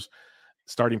jobs.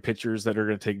 Starting pitchers that are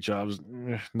going to take jobs,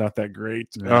 not that great.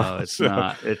 No, it's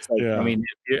not. It's like, I mean,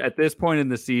 at this point in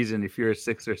the season, if you're a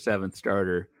 6th or 7th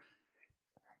starter,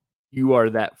 you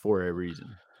are that for a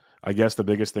reason. I guess the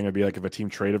biggest thing would be like if a team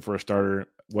traded for a starter,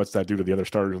 what's that do to the other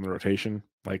starters in the rotation?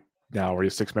 Like now we're a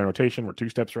 6-man rotation where 2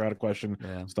 steps are out of question,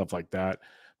 stuff like that.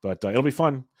 But it'll be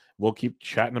fun. We'll keep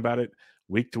chatting about it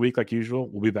week to week like usual.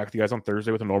 We'll be back with you guys on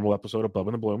Thursday with a normal episode of Bubba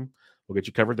and the Bloom. We'll get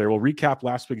you covered there. We'll recap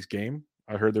last week's game.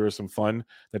 I heard there was some fun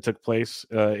that took place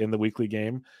in the weekly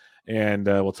game. And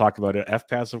we'll talk about it.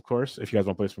 FPAS, of course. If you guys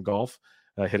want to play some golf,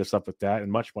 hit us up with that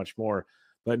and much, much more.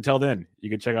 But until then, you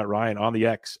can check out Ryan on the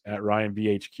X at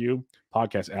RyanBHQ,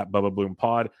 podcast at Bubba Bloom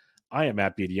Pod. I am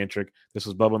Matt Biedientrich. This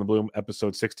is Bubba and the Bloom,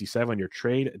 episode 67, your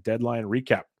trade deadline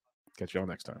recap. Catch you all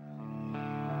next time.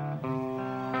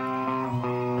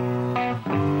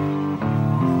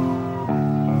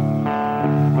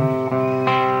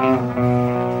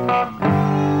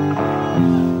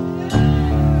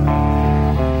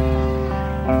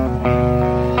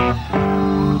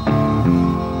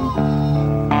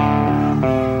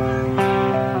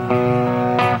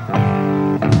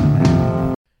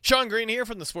 Sean Green here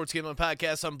from the Sports Gambling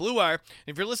Podcast on Blue Wire.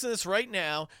 If you're listening to this right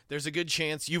now, there's a good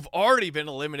chance you've already been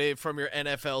eliminated from your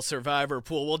NFL Survivor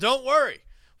Pool. Well, don't worry.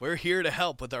 We're here to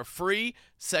help with our free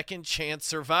Second Chance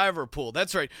Survivor Pool.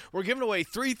 That's right. We're giving away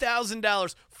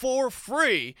 $3,000 for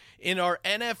free in our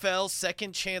NFL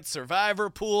Second Chance Survivor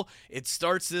Pool. It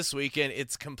starts this weekend.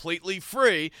 It's completely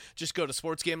free. Just go to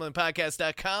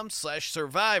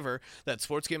sportsgamblingpodcast.com/survivor. That's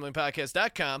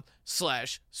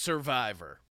sportsgamblingpodcast.com/survivor.